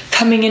you're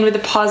coming in with a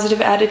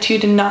positive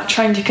attitude and not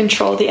trying to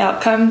control the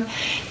outcome,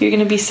 you're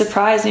going to be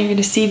surprised, and you're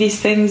going to see these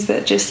things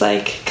that just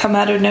like come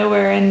out of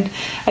nowhere. And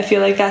I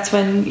feel like that's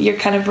when you're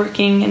kind of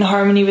working in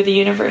harmony with the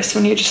universe,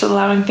 when you're just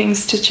allowing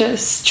things to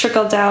just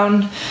trickle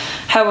down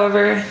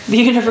however the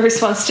universe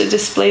wants to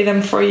display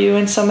them for you.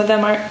 And some of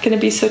them aren't going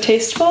to be so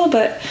tasteful,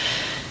 but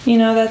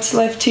that's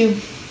life too.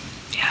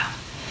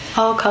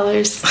 All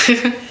colors.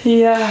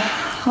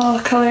 Yeah, all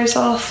colors,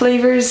 all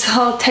flavors,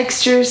 all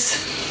textures.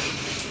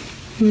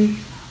 Can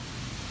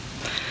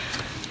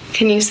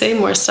you say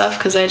more stuff?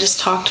 Because I just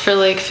talked for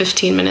like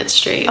 15 minutes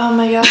straight. Oh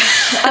my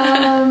gosh.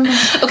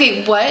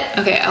 Okay,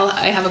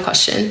 I have a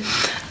question.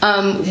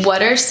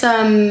 What are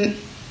some,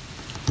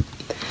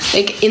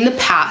 like in the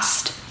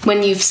past,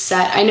 when you've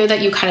set, I know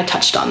that you kind of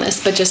touched on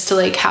this, but just to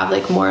like have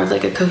like more of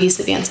like a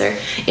cohesive answer.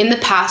 In the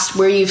past,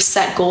 where you've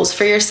set goals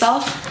for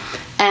yourself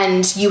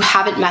and you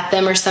haven't met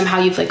them, or somehow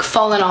you've like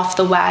fallen off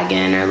the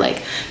wagon, or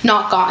like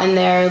not gotten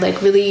there,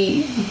 like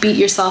really beat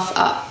yourself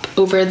up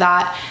over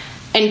that,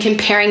 and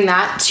comparing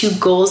that to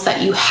goals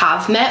that you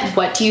have met,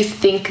 what do you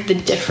think the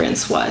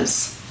difference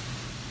was?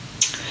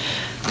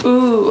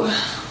 Ooh,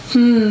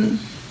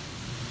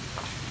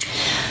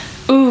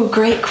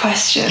 great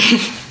question.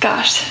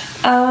 Gosh.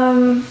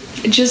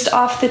 Just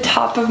off the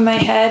top of my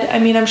head, I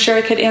mean, I'm sure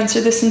I could answer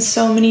this in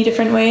so many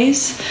different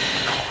ways,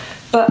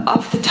 but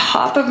off the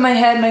top of my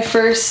head, my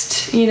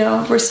first,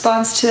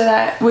 response to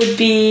that would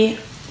be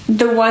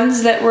the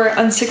ones that were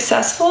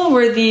unsuccessful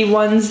were the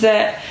ones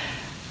that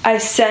I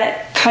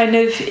set kind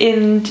of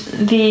in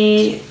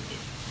the,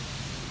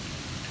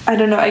 I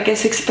don't know, I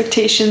guess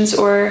expectations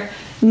or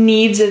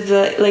needs of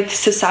the like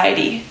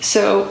society.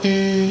 So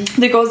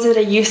the goals that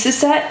I used to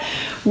set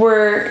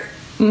were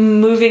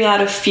moving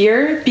out of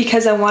fear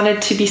because I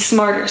wanted to be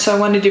smarter. So I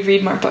wanted to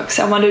read more books.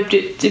 I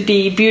wanted to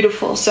be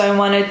beautiful. So I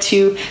wanted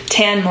to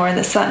tan more in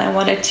the sun. I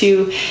wanted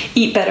to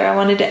eat better. I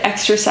wanted to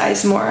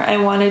exercise more. I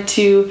wanted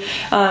to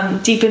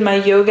deepen my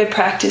yoga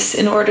practice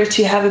in order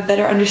to have a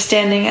better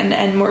understanding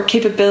and more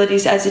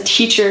capabilities as a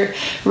teacher,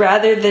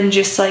 rather than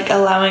just like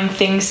allowing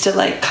things to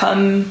like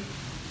come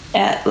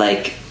at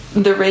like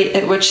the rate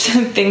at which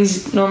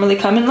things normally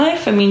come in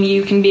life. I mean,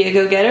 you can be a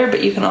go-getter,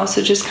 but you can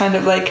also just kind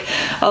of like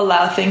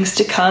allow things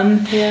to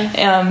come.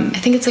 I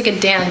think it's like a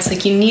dance.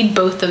 Like you need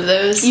both of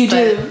those. You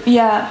do,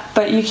 yeah,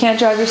 but you can't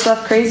drive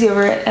yourself crazy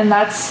over it. And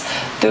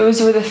those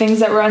were the things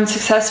that were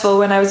unsuccessful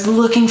when I was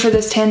looking for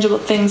those tangible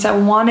things. I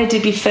wanted to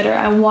be fitter.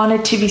 I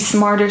wanted to be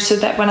smarter, so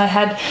that when I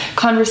had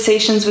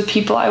conversations with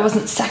people, I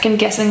wasn't second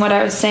guessing what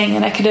I was saying,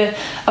 and I could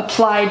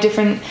apply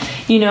different,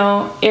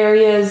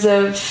 areas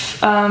of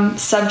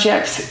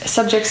subjects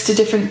to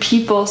different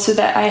people, so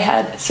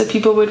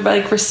people would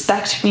like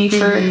respect me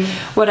for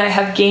what I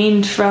have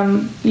gained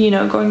from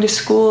going to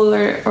school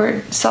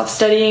or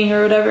self-studying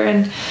or whatever.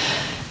 And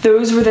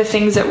those were the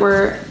things that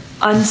were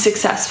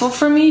unsuccessul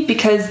for me,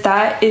 because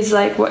that is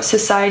like what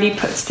society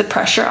puts the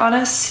pressure on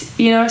us,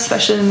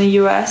 especially in the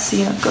US,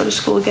 go to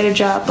school, get a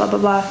job, blah blah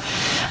blah.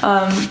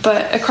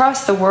 But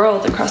across the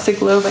world, across the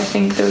globe, I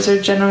think those are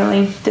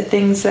generally the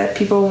things that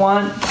people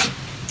want.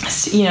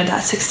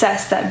 That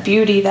success, that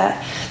beauty,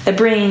 that the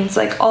brains,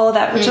 like all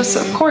that, which is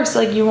of course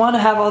like you want to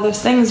have all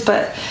those things,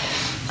 but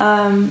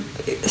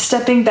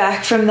stepping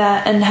back from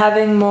that and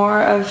having more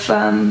of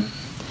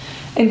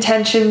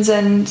intentions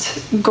and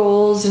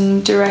goals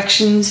and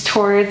directions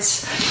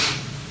towards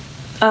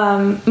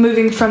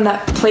moving from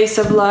that place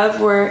of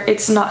love where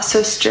it's not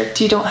so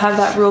strict, you don't have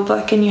that rule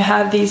book, and you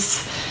have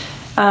these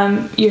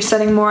you're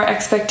setting more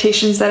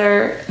expectations that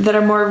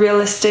are more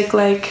realistic.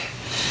 Like,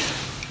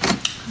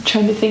 I'm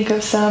trying to think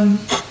of some,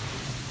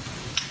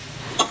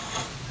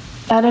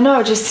 I don't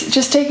know,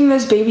 just taking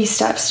those baby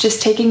steps,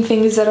 just taking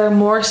things that are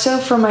more so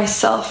for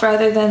myself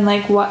rather than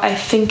like what I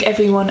think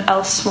everyone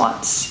else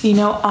wants.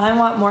 I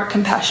want more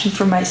compassion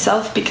for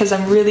myself because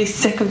I'm really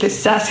sick of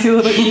this sassy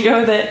little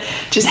ego that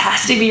just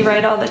has to be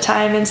right all the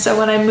time. And so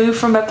when I move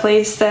from a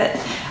place that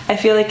I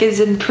feel like is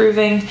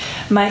improving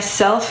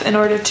myself in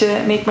order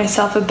to make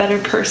myself a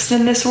better person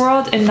in this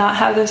world and not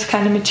have those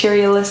kind of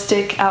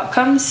materialistic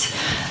outcomes,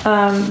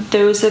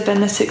 those have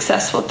been the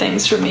successful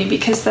things for me,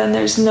 because then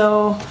there's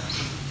no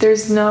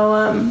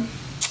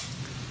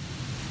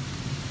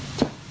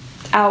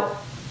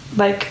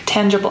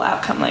tangible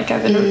outcome. Like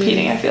I've been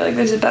repeating, I feel like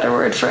there's a better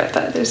word for it,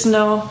 but there's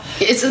no,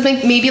 it's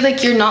like maybe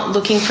like you're not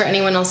looking for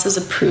anyone else's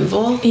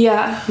approval.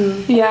 Yeah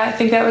I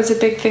think that was a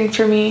big thing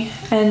for me,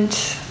 and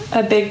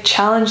a big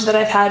challenge that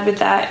I've had with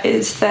that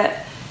is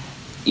that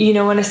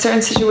when a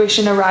certain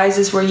situation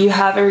arises where you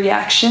have a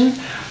reaction,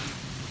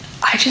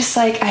 I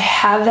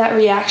have that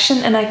reaction,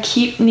 and I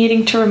keep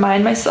needing to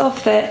remind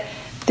myself that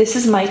this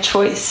is my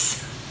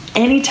choice.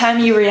 Anytime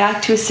you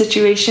react to a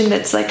situation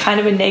that's like kind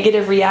of a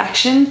negative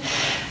reaction,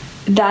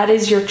 that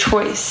is your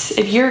choice.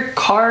 If your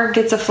car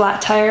gets a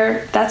flat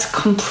tire, that's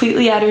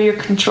completely out of your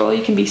control.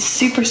 You can be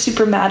super,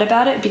 super mad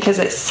about it because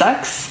it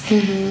sucks,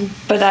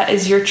 but that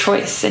is your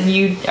choice, and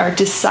you are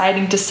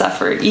deciding to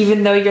suffer,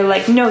 even though you're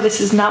like, no,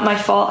 this is not my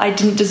fault, I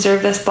didn't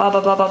deserve this, blah,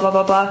 blah, blah, blah, blah,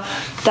 blah, blah.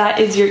 That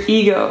is your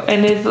ego.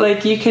 And if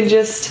like you can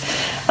just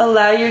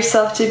allow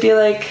yourself to be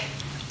like,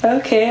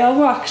 okay, I'll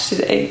walk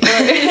today,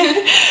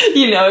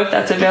 or, if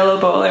that's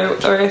available,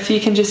 or if you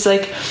can just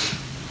like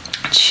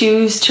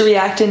choose to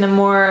react in a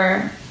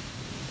more,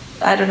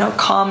 I don't know,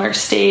 calmer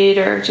state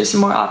or just a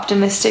more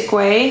optimistic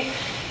way,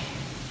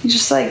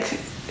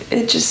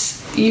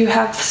 you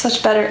have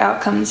such better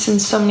outcomes in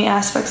so many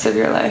aspects of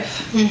your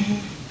life.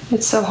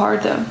 It's so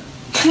hard though.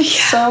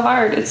 So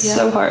hard. It's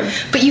so hard.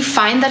 But you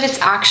find that it's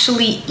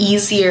actually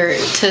easier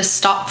to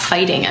stop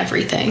fighting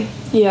everything.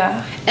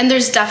 Yeah. And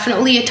there's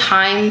definitely a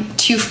time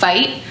to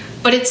fight,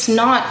 but it's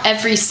not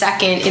every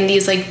second in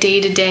these like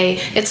day to day.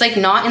 It's like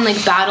not in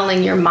like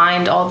battling your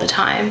mind all the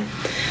time.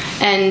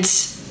 And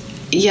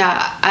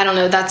yeah, I don't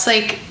know. That's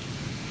like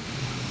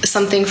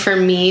something for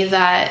me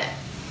that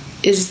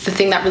is the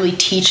thing that really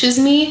teaches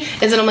me,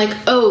 is that I'm like,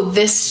 oh,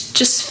 this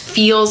just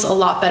feels a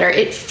lot better.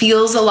 It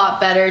feels a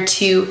lot better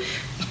to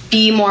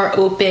be more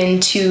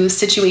open to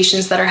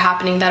situations that are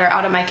happening that are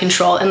out of my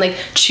control, and like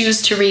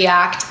choose to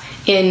react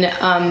in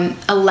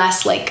a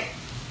less like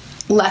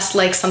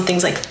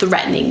something's like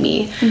threatening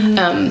me,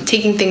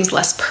 taking things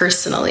less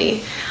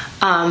personally,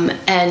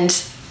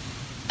 and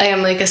I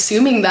am like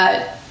assuming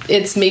that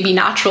it's maybe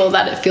natural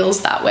that it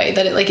feels that way,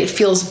 that it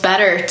feels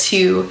better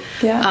to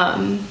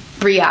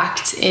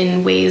react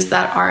in ways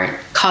that aren't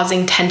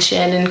causing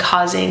tension and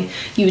causing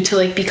you to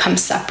like become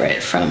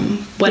separate from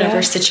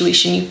whatever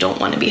situation you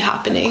don't want to be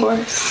happening. Of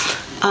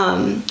course.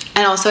 And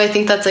also I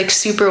think that's like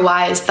super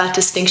wise, that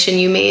distinction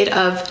you made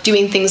of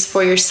doing things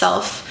for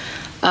yourself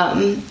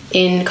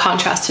in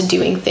contrast to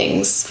doing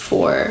things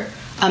for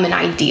an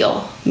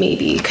ideal,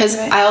 maybe. Because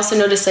I also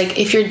notice, like,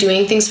 if you're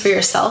doing things for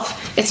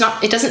yourself,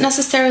 it doesn't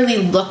necessarily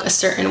look a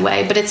certain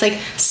way, but it's like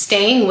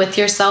staying with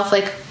yourself,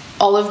 like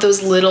all of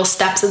those little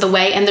steps of the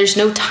way, and there's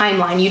no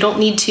timeline. You don't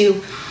need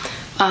to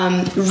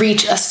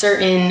reach a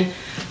certain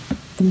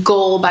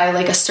goal by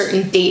like a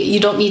certain date. You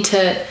don't need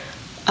to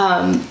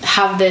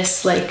have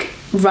this like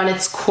run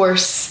its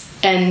course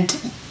and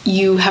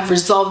you have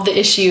resolved the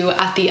issue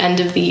at the end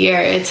of the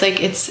year. It's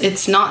like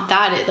it's not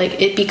that.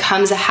 It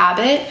becomes a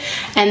habit,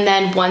 and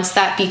then once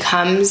that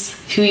becomes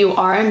who you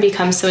are and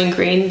becomes so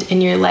ingrained in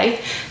your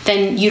life,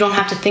 then you don't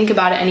have to think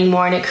about it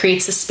anymore, and it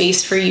creates a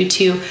space for you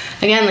to,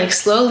 again, like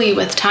slowly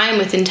with time,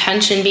 with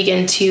intention,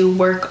 begin to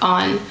work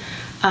on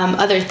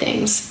other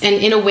things, and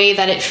in a way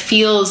that it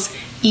feels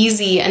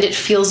easy and it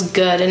feels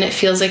good and it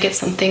feels like it's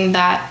something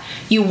that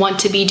you want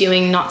to be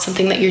doing, not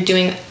something that you're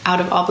doing out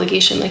of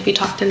obligation, like we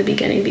talked in the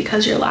beginning,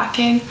 because you're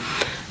lacking.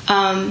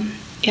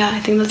 I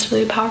think that's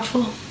really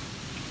powerful.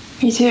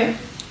 Me too.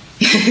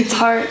 It's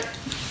hard,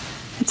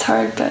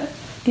 but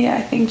yeah,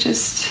 I think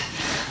just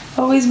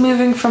always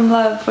moving from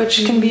love,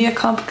 which can be a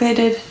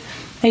complicated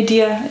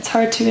idea. It's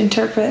hard to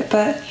interpret,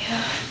 but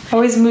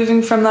always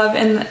moving from love.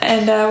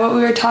 And what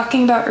we were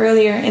talking about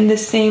earlier in the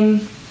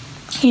same,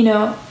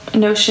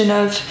 notion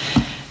of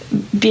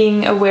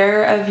being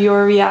aware of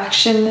your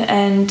reaction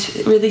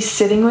and really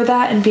sitting with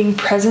that and being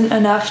present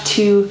enough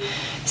to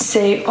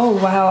say, oh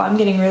wow, I'm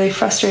getting really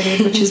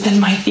frustrated, which has been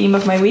my theme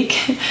of my week.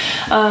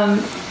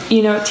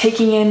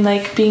 Taking in,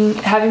 like,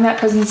 having that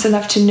presence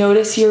enough to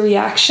notice your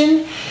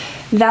reaction.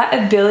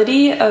 That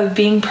ability of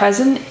being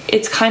present,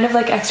 it's kind of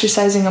like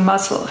exercising a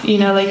muscle.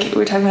 Like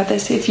we're talking about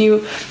this, if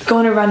you go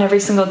on a run every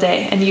single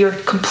day and you're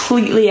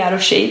completely out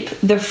of shape,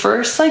 the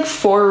first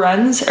 4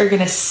 runs are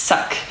gonna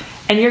suck.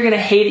 And you're going to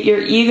hate it. Your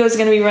ego's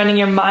going to be running.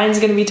 Your mind's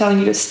going to be telling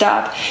you to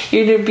stop.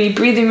 You're going to be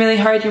breathing really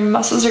hard. Your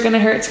muscles are going to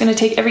hurt. It's going to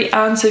take every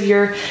ounce of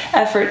your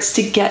efforts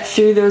to get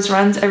through those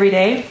runs every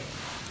day.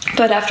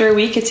 But after a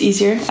week, it's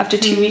easier. After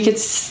 2 weeks,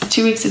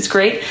 it's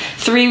great.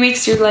 3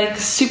 weeks, you're like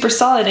super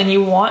solid and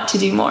you want to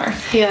do more.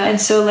 Yeah.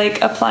 And so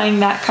like applying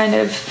that kind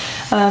of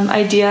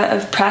idea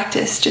of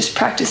practice, just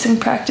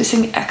practicing,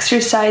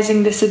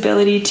 exercising this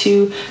ability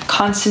to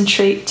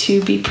concentrate,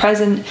 to be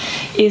present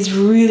is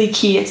really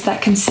key. It's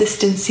that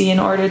consistency in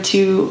order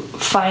to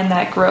find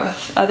that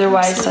growth.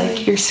 Otherwise, Absolutely.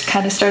 Like you're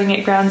kind of starting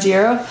at ground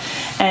zero,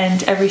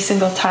 and every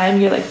single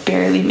time you're like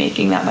barely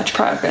making that much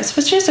progress,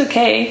 which is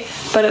okay.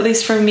 But at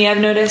least for me, I've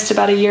noticed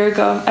about a year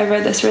ago, I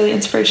read this really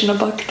inspirational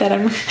book that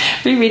I'm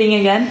rereading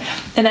again,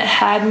 and it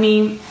had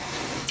me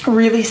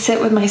really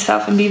sit with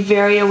myself and be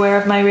very aware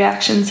of my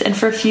reactions. And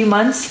for a few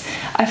months,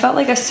 I felt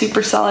like a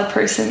super solid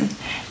person.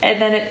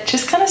 And then it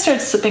just kind of started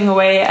slipping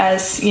away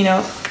as,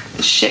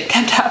 shit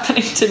kept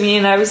happening to me,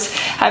 and I was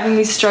having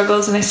these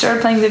struggles, and I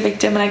started playing the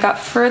victim, and I got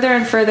further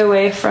and further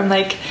away from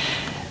like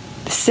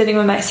sitting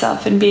with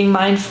myself and being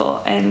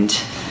mindful. And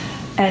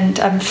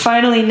I'm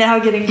finally now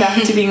getting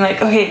back to being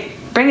like, okay,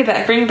 bring it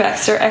back,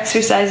 start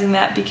exercising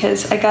that,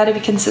 because I got to be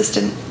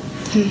consistent.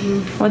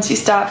 Mm-hmm. Once you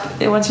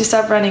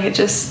stop running, it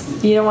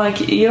just you don't want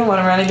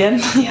to run again.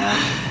 Yeah.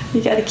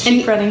 You got to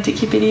keep running to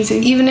keep it easy.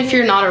 Even if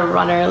you're not a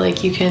runner,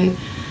 like you can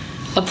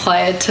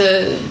apply it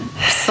to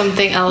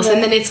something else. Right.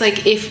 And then it's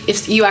like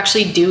if you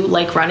actually do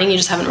like running, you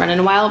just haven't run in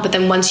a while, but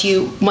then once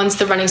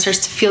the running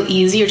starts to feel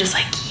easy, you're just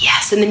like,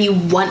 yes, and then you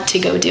want to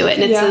go do it.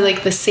 And it's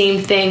like the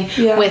same thing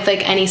with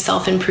like any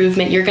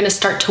self-improvement. You're going to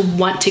start to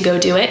want to go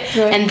do it,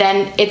 right. And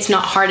then it's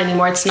not hard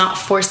anymore. It's not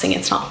forcing,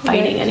 it's not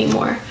fighting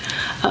anymore.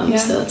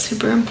 So that's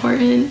super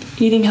important.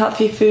 Eating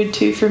healthy food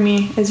too for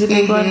me is a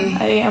big one.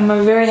 I am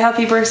a very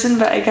healthy person,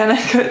 but I kind of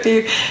go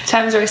through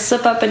times where I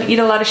slip up and eat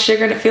a lot of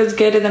sugar and it feels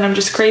good, and then I'm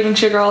just craving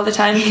sugar all the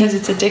time because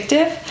it's addictive.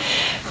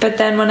 But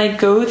then when I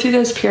go through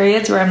those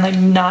periods where I'm like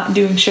not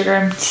doing sugar,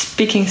 I'm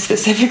speaking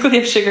specifically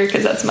of sugar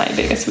because that's my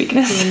biggest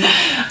weakness,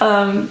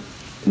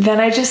 then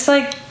I just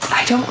like,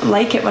 I don't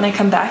like it when I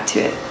come back to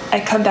it. I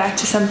come back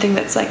to something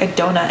that's like a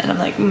donut and I'm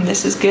like,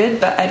 this is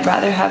good, but I'd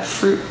rather have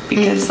fruit,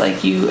 because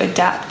like you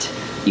adapt,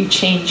 you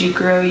change, you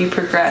grow, you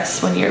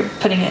progress when you're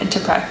putting it into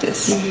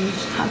practice.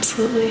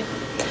 Absolutely.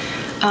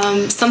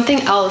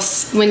 Something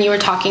else, when you were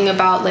talking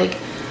about like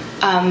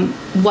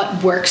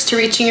what works to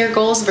reaching your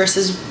goals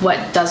versus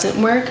what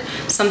doesn't work,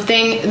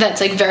 something that's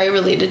like very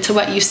related to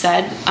what you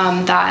said,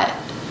 that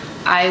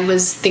I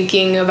was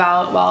thinking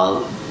about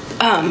while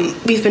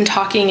we've been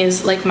talking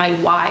is like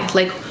my why.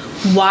 Like,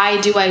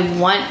 why do I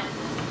want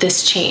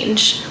this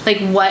change? Like,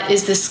 what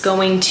is this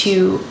going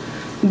to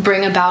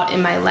bring about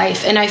in my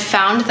life? And I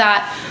found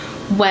that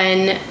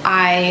when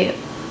I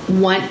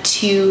want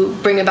to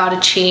bring about a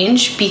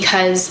change,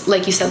 because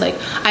like you said, like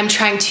I'm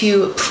trying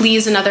to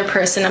please another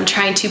person, I'm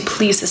trying to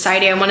please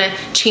society, I want to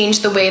change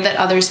the way that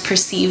others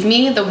perceive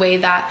me, the way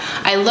that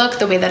I look,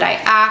 the way that I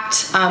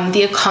act,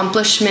 the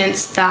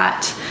accomplishments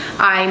that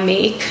I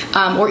make,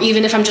 or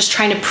even if I'm just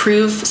trying to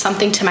prove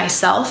something to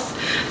myself.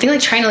 I think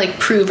like trying to like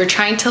prove or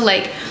trying to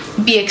like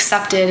be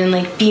accepted and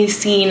like be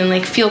seen and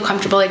like feel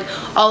comfortable, like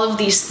all of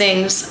these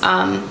things,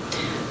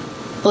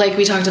 like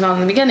we talked about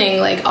in the beginning,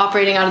 like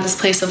operating out of this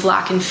place of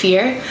lack and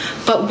fear.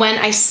 But when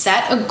I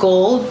set a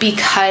goal,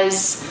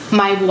 because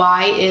my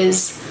why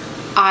is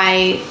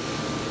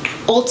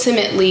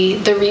ultimately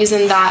the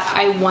reason that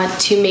I want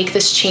to make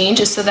this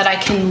change is so that I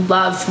can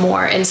love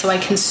more, and so I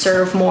can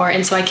serve more,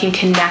 and so I can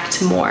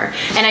connect more.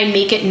 And I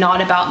make it not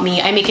about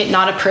me. I make it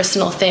not a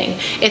personal thing.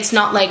 It's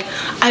not like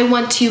I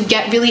want to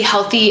get really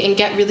healthy and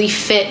get really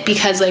fit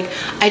because like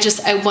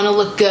I want to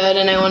look good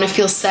and I want to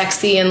feel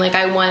sexy, and like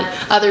I want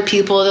other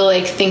people to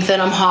like think that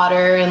I'm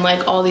hotter and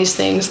like all these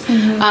things.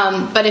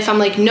 But if I'm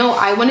like, no,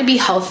 I want to be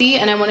healthy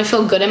and I want to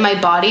feel good in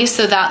my body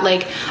so that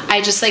like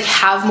I just like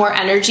have more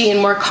energy and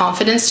more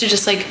confidence to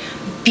just like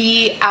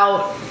be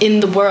out in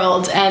the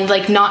world and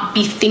like not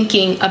be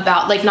thinking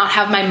about, like not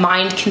have my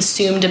mind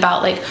consumed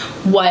about like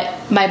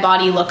what my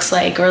body looks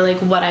like or like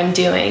what I'm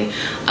doing.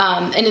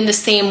 And in the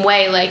same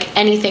way, like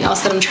anything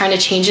else that I'm trying to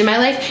change in my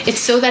life, it's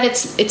so that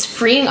it's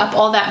freeing up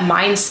all that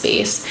mind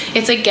space.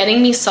 It's like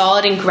getting me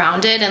solid and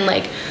grounded and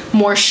like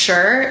more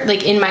sure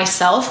like in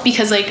myself,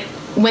 because like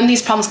when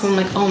these problems come, I'm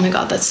like, oh my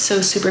God, that's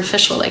so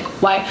superficial. Like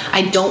why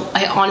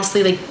I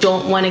honestly like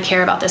don't want to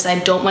care about this. I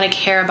don't want to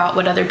care about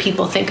what other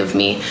people think of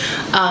me.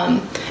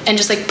 And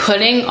just like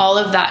putting all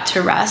of that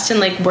to rest and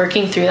like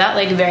working through that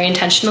like very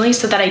intentionally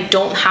so that I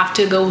don't have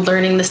to go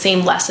learning the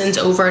same lessons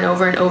over and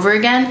over and over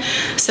again,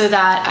 so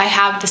that I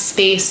have the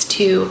space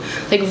to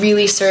like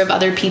really serve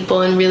other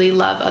people and really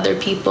love other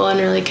people and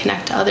really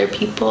connect to other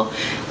people,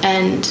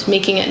 and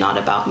making it not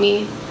about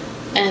me.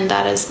 And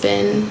that's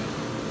been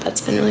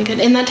really good.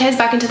 And that ties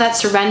back into that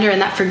surrender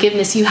and that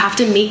forgiveness. You have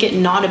to make it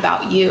not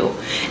about you.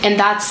 And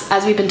that's,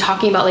 as we've been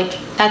talking about, like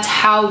that's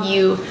how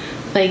you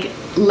like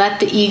let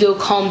the ego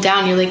calm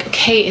down. You're like,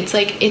 okay, it's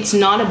like it's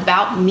not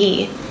about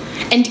me.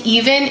 And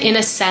even in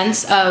a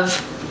sense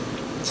of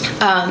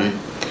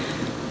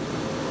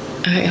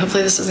okay,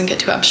 hopefully this doesn't get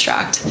too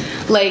abstract,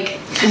 like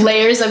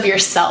layers of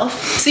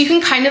yourself. So you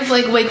can kind of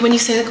like when you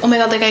say like, oh my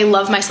God, like I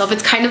love myself,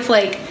 it's kind of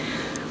like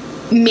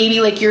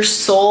maybe like your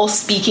soul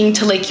speaking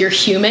to like your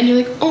human. You're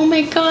like, oh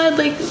my God,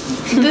 like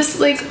this,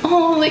 like,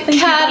 oh, like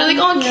Kat, or like,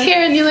 oh,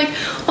 Karen. You're like,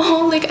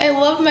 oh, like I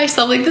love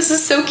myself, like this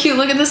is so cute,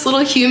 look at this little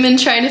human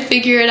trying to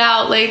figure it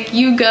out, like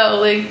you go,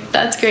 like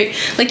that's great.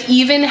 Like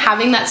even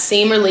having that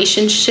same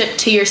relationship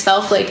to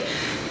yourself, like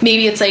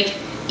maybe it's like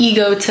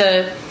ego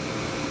to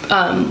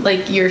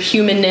like your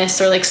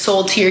humanness, or like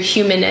soul to your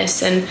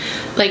humanness, and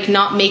like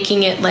not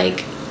making it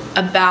like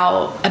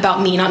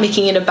about me, not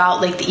making it about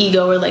like the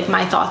ego or like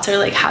my thoughts are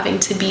like having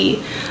to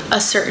be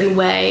a certain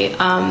way,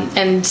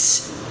 and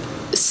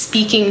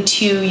speaking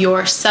to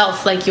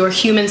yourself, like your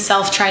human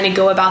self, trying to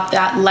go about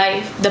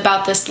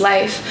this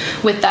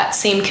life with that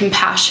same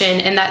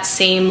compassion and that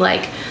same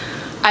like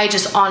I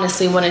just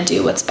honestly want to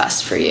do what's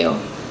best for you,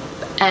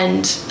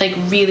 and like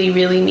really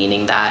really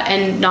meaning that,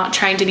 and not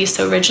trying to be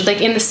so rigid.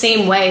 Like in the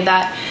same way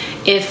that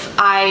if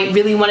I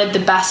really wanted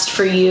the best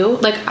for you,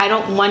 like I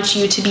don't want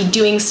you to be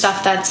doing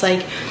stuff that's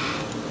like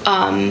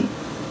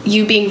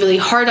you being really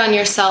hard on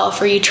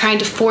yourself, or you trying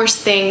to force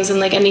things and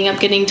like ending up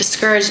getting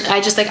discouraged.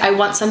 I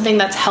want something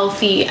that's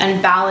healthy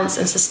and balanced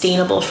and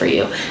sustainable for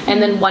you,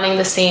 and then wanting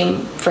the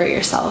same for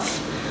yourself.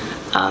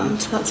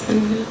 So that's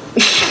been good.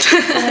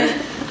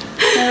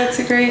 Yeah, that's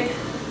a great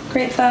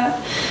thought.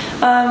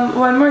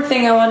 One more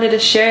thing I wanted to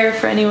share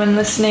for anyone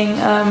listening,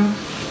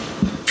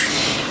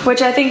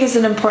 which I think is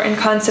an important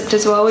concept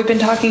as well. We've been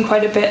talking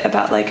quite a bit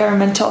about like our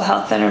mental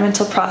health and our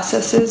mental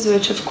processes,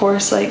 which of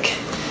course like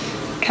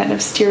kind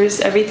of steers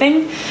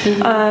everything.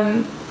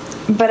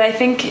 But I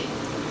think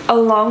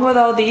along with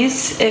all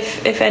these,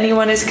 if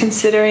anyone is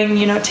considering,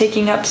 you know,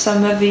 taking up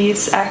some of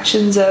these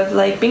actions of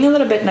like being a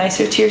little bit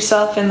nicer to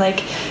yourself and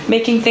like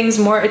making things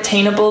more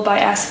attainable by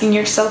asking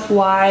yourself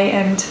why,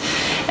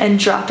 and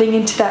dropping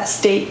into that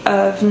state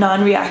of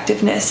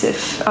non-reactiveness,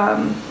 if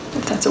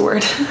that's a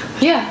word.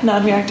 Yeah.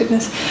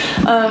 Non-reactiveness.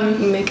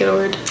 Make it a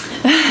word.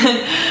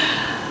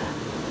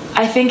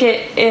 I think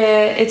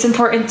it's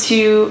important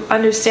to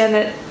understand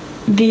that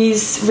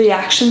these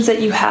reactions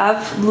that you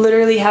have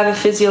literally have a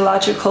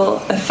physiological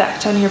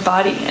effect on your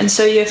body. And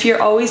so if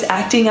you're always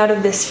acting out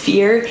of this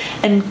fear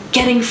and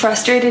getting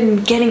frustrated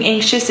and getting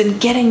anxious and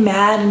getting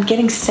mad and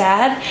getting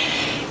sad,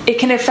 it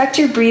can affect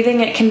your breathing.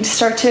 It can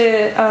start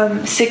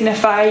to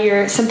signify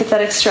your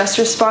sympathetic stress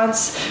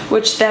response,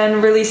 which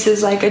then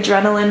releases like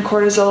adrenaline,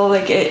 cortisol.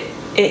 Like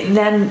it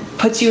then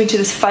puts you into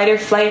this fight or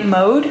flight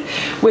mode,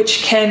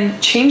 which can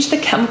change the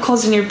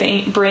chemicals in your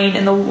brain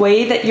and the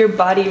way that your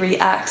body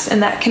reacts.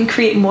 And that can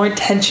create more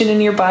tension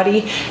in your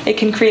body. It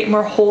can create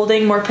more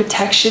holding, more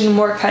protection,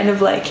 more kind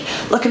of like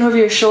looking over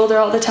your shoulder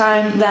all the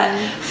time.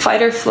 That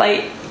fight or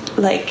flight,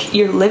 like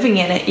you're living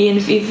in it,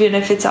 even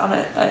if it's on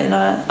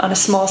a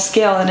small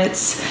scale, and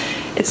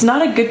it's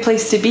not a good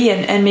place to be.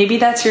 And maybe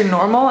that's your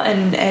normal,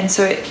 and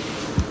so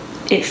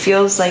it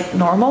feels like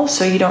normal,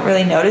 so you don't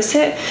really notice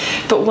it.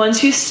 But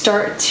once you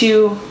start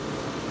to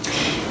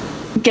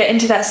get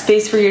into that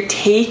space where you're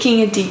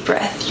taking a deep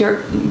breath,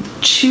 you're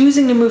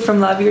choosing to move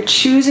from love, you're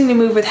choosing to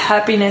move with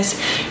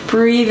happiness,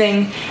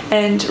 breathing,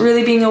 and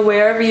really being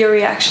aware of your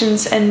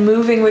reactions and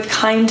moving with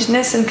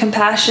kindness and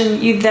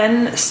compassion, you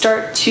then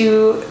start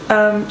to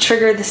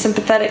trigger the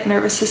sympathetic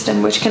nervous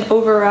system, which can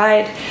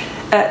override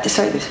the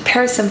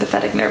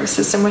parasympathetic nervous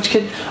system, which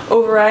could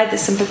override the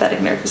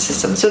sympathetic nervous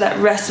system, so that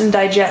rest and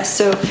digest.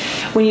 So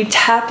when you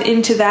tap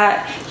into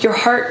that, your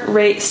heart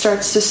rate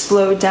starts to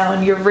slow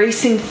down, your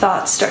racing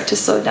thoughts start to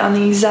slow down,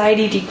 the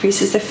anxiety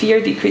decreases, the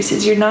fear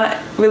decreases, you're not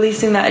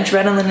releasing that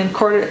adrenaline and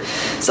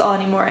cortisol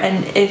anymore.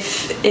 And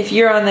if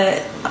you're on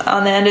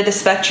the end of the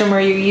spectrum where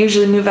you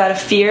usually move out of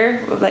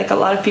fear, like a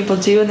lot of people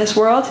do in this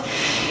world,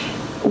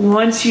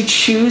 once you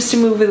choose to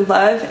move with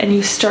love and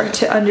you start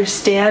to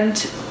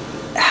understand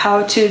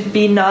how to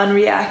be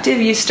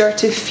non-reactive, you start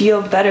to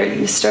feel better.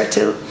 You start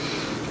to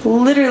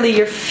literally,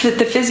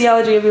 the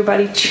physiology of your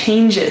body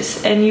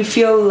changes, and you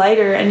feel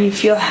lighter, and you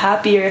feel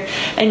happier,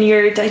 and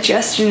your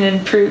digestion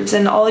improves,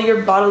 and all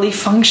your bodily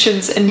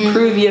functions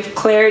improve. You have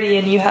clarity,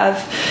 and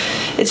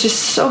it's just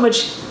so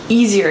much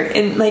easier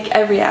in like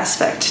every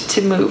aspect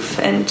to move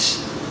and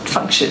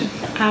function.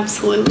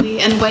 Absolutely.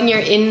 And when you're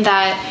in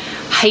that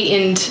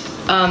heightened,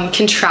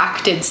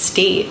 contracted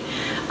state,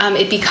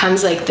 it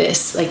becomes like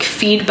this like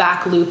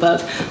feedback loop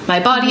of my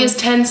body is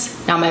tense,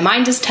 now my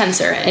mind is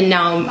tenser, and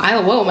now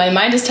my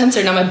mind is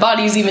tenser, now my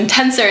body is even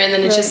tenser, and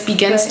then it just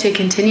begins to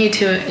continue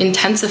to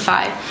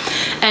intensify.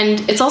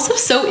 And it's also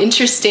so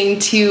interesting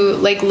to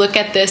like look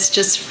at this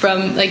just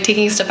from like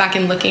taking a step back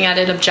and looking at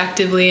it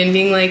objectively and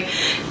being like,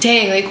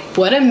 dang, like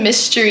what a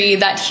mystery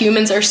that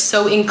humans are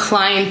so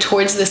inclined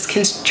towards this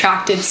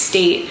contracted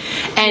state.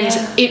 And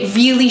it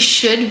really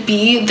should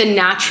be the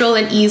natural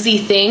and easy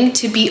thing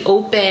to be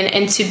open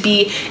and to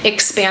be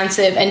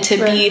expansive and to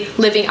be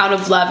living out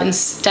of love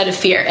instead of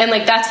fear. And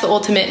like that's the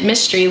ultimate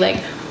mystery. Like,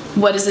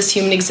 what is this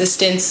human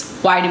existence?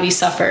 Why do we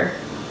suffer?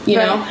 You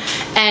know?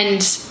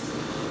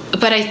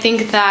 But I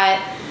think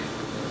that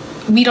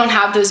we don't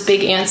have those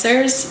big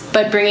answers,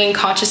 but bringing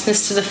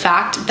consciousness to the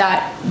fact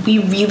that we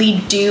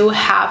really do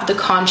have the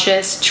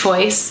conscious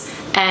choice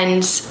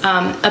and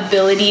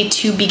ability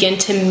to begin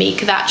to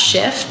make that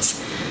shift.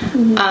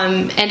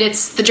 And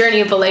it's the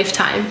journey of a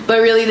lifetime,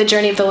 but really the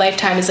journey of the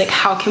lifetime is like,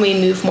 how can we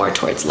move more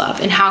towards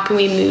love, and how can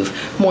we move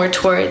more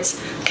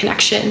towards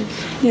connection?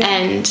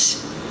 And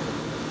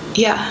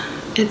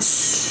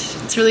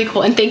it's really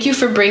cool. And thank you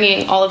for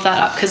bringing all of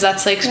that up, because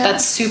that's like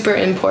that's super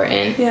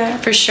important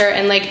for sure.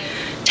 And like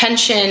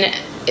tension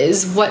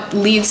is what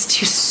leads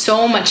to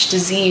so much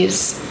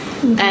disease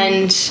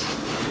and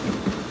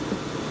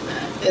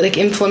like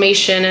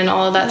inflammation and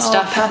all of that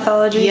stuff.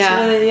 Pathology.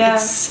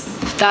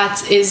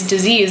 That is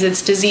disease.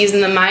 It's disease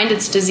in the mind,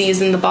 it's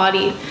disease in the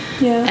body.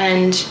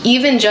 And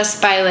even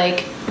just by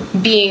like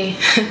being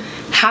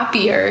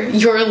happier,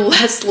 you're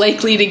less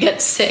likely to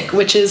get sick,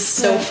 which is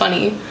so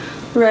funny.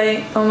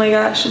 Right. Oh my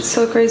gosh, it's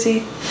so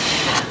crazy.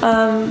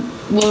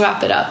 We'll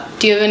wrap it up.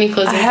 Do you have any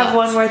closing thoughts? I have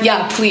one more thing.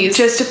 Yeah, please.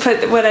 Just to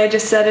put what I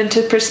just said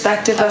into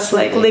perspective of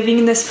like living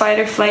in this fight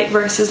or flight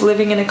versus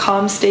living in a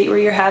calm state where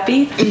you're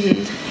happy.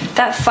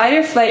 That fight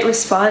or flight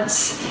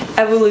response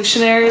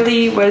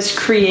evolutionarily was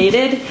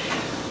created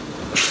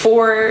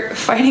for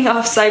fighting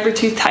off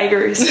saber-toothed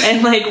tigers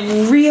and like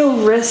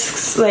real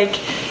risks. Like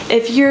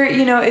if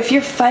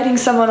you're fighting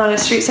someone on a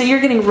street, so you're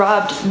getting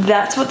robbed,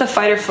 that's what the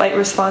fight or flight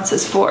response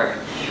is for.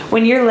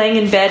 When you're laying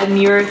in bed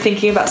and you're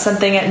thinking about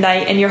something at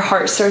night and your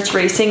heart starts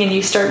racing and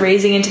you start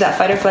raising into that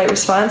fight or flight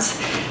response,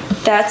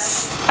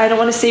 that's, I don't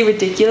want to say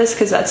ridiculous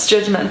because that's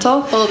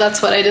judgmental. Well,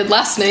 that's what I did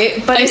last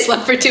night, but I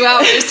slept for 2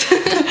 hours.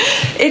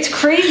 It's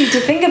crazy to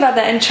think about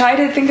that, and try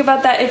to think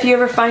about that if you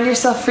ever find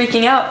yourself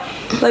freaking out.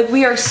 Like,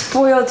 we are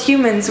spoiled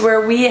humans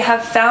where we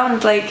have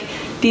found like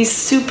these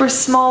super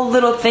small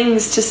little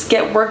things to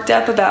get worked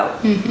up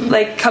about.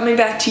 Like coming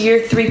back to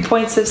your 3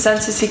 points of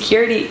sense of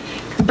security,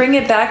 bring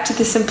it back to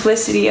the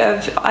simplicity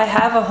of, I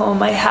have a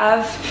home, I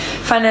have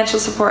financial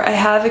support, I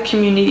have a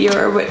community,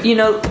 or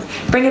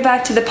bring it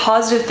back to the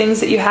positive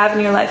things that you have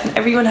in your life. And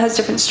everyone has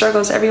different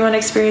struggles, everyone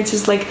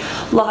experiences like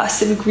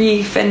loss and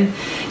grief and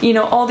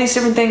all these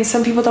different things.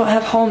 Some people don't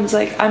have homes.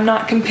 Like, I'm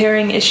not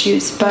comparing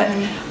issues, but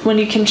when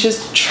you can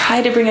just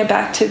try to bring it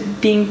back to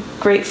being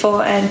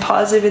grateful and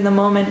positive in the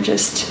moment,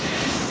 just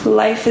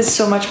life is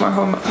so much more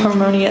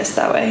harmonious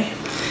that way.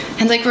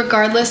 And like,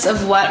 regardless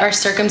of what our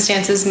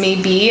circumstances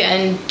may be,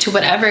 and to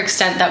whatever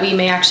extent that we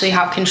may actually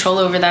have control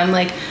over them,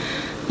 like,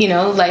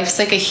 life's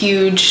like a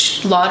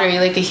huge lottery,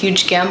 like a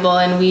huge gamble,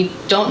 and we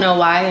don't know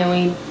why and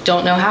we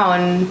don't know how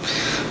and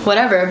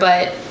whatever,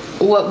 but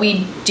what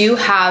we do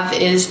have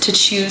is to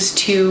choose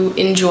to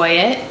enjoy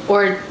it,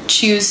 or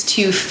choose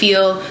to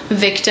feel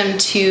victim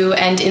to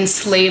and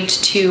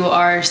enslaved to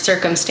our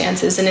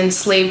circumstances, and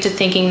enslaved to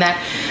thinking that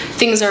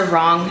things are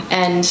wrong.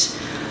 And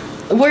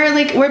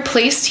we're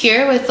placed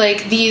here with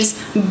like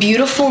these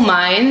beautiful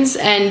minds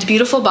and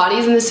beautiful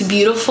bodies in this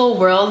beautiful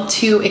world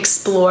to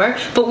explore,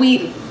 but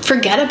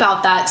forget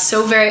about that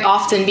so very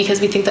often because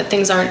we think that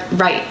things aren't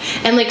right,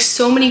 and like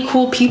so many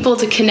cool people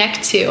to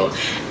connect to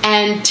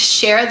and to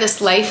share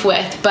this life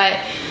with. But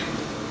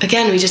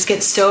again, we just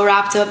get so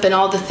wrapped up in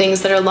all the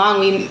things that are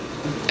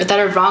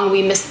wrong.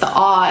 We miss the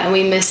awe, and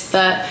we miss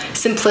the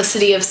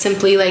simplicity of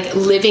simply like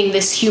living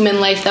this human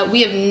life that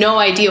we have no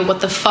idea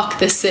what the fuck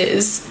this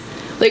is.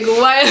 Like,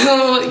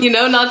 why, you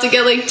know, not to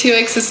get like too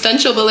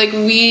existential, but like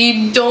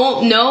we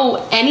don't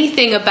know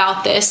anything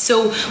about this.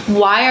 So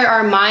why are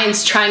our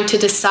minds trying to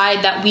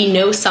decide that we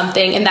know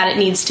something and that it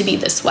needs to be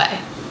this way?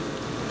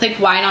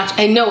 Like, why not?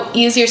 I know,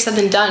 easier said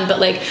than done,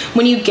 but like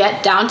when you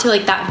get down to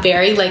like that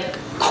very like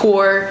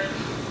core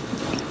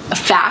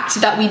fact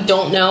that we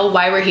don't know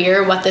why we're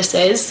here, what this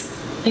is,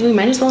 like we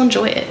might as well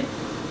enjoy it.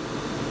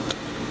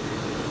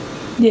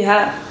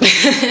 Yeah.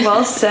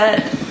 Well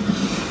said.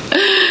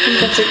 I think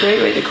that's a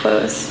great way to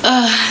close.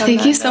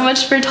 Thank you so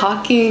much for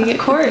talking. Of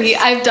course.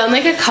 I've done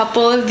like a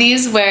couple of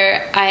these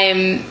where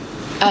I'm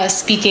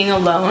speaking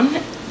alone,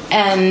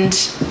 and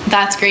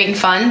that's great and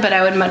fun, but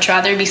I would much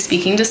rather be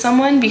speaking to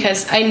someone,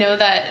 because I know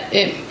that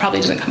it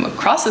probably doesn't come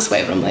across this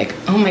way, but I'm like,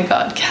 oh my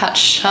god, Kat,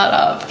 shut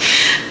up.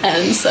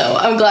 And so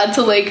I'm glad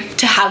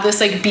to have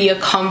this like be a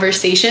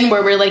conversation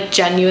where we're like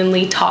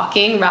genuinely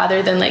talking,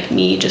 rather than like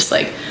me just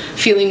like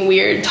feeling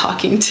weird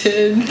talking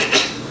to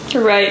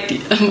right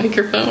a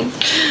microphone.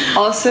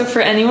 Also, for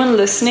anyone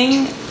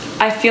listening,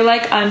 I feel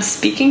like I'm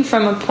speaking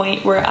from a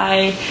point where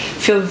I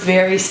feel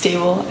very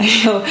stable. I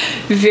feel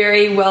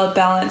very well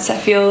balanced. I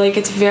feel like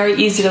it's very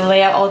easy to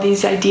lay out all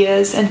these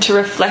ideas and to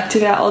reflect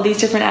about all these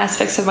different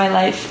aspects of my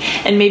life.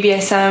 And maybe I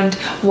sound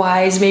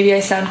wise, maybe I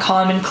sound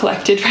calm and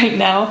collected right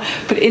now,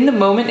 but in the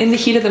moment, in the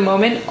heat of the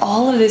moment,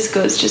 all of this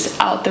goes just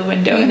out the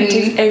window. And it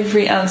takes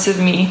every ounce of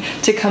me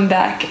to come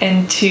back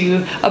and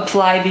to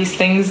apply these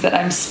things that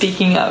I'm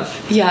speaking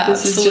of. Yeah,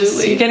 this absolutely. is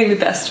just, you're getting the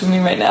best of me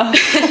right now.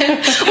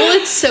 Well,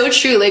 it's so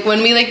true. Like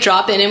when we like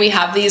drop in and we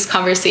have these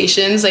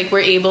conversations, like we're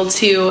able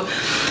to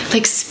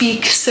like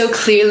speak so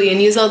clearly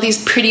and use all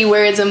these pretty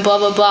words and blah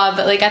blah blah,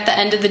 but like at the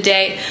end of the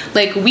day,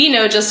 like we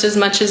know just as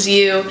much as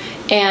you,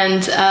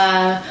 and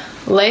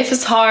life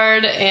is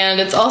hard and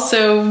it's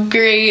also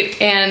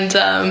great, and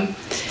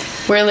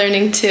we're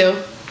learning too.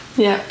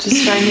 Yeah,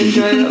 just trying to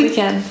enjoy what we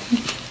can.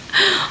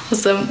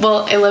 Awesome.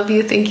 Well, I love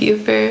you. Thank you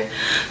for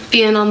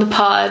being on the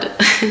pod.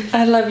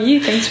 I love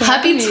you. Thanks for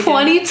having me.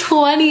 Happy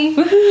 2020.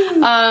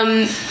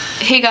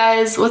 Hey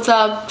guys, what's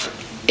up?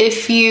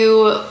 If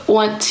you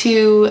want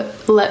to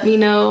let me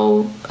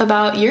know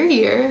about your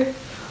year,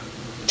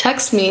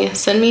 text me,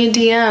 send me a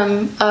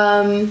DM.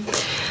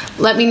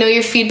 Let me know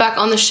your feedback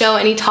on the show,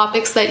 any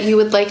topics that you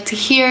would like to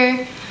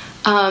hear.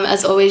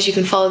 As always, you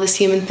can follow This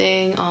Human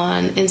Thing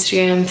on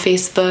Instagram,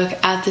 Facebook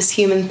at This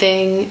Human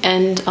Thing,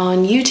 and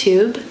on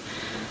YouTube.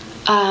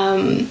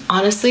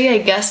 Honestly, I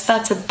guess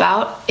that's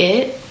about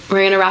it.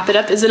 We're gonna wrap it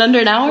up. Is it under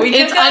an hour?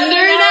 It's under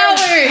an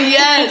hour.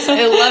 Yes,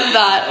 I love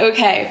that.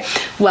 Okay.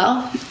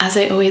 Well, as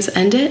I always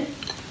end it,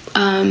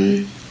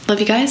 love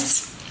you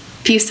guys.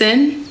 Peace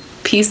in,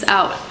 peace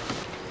out.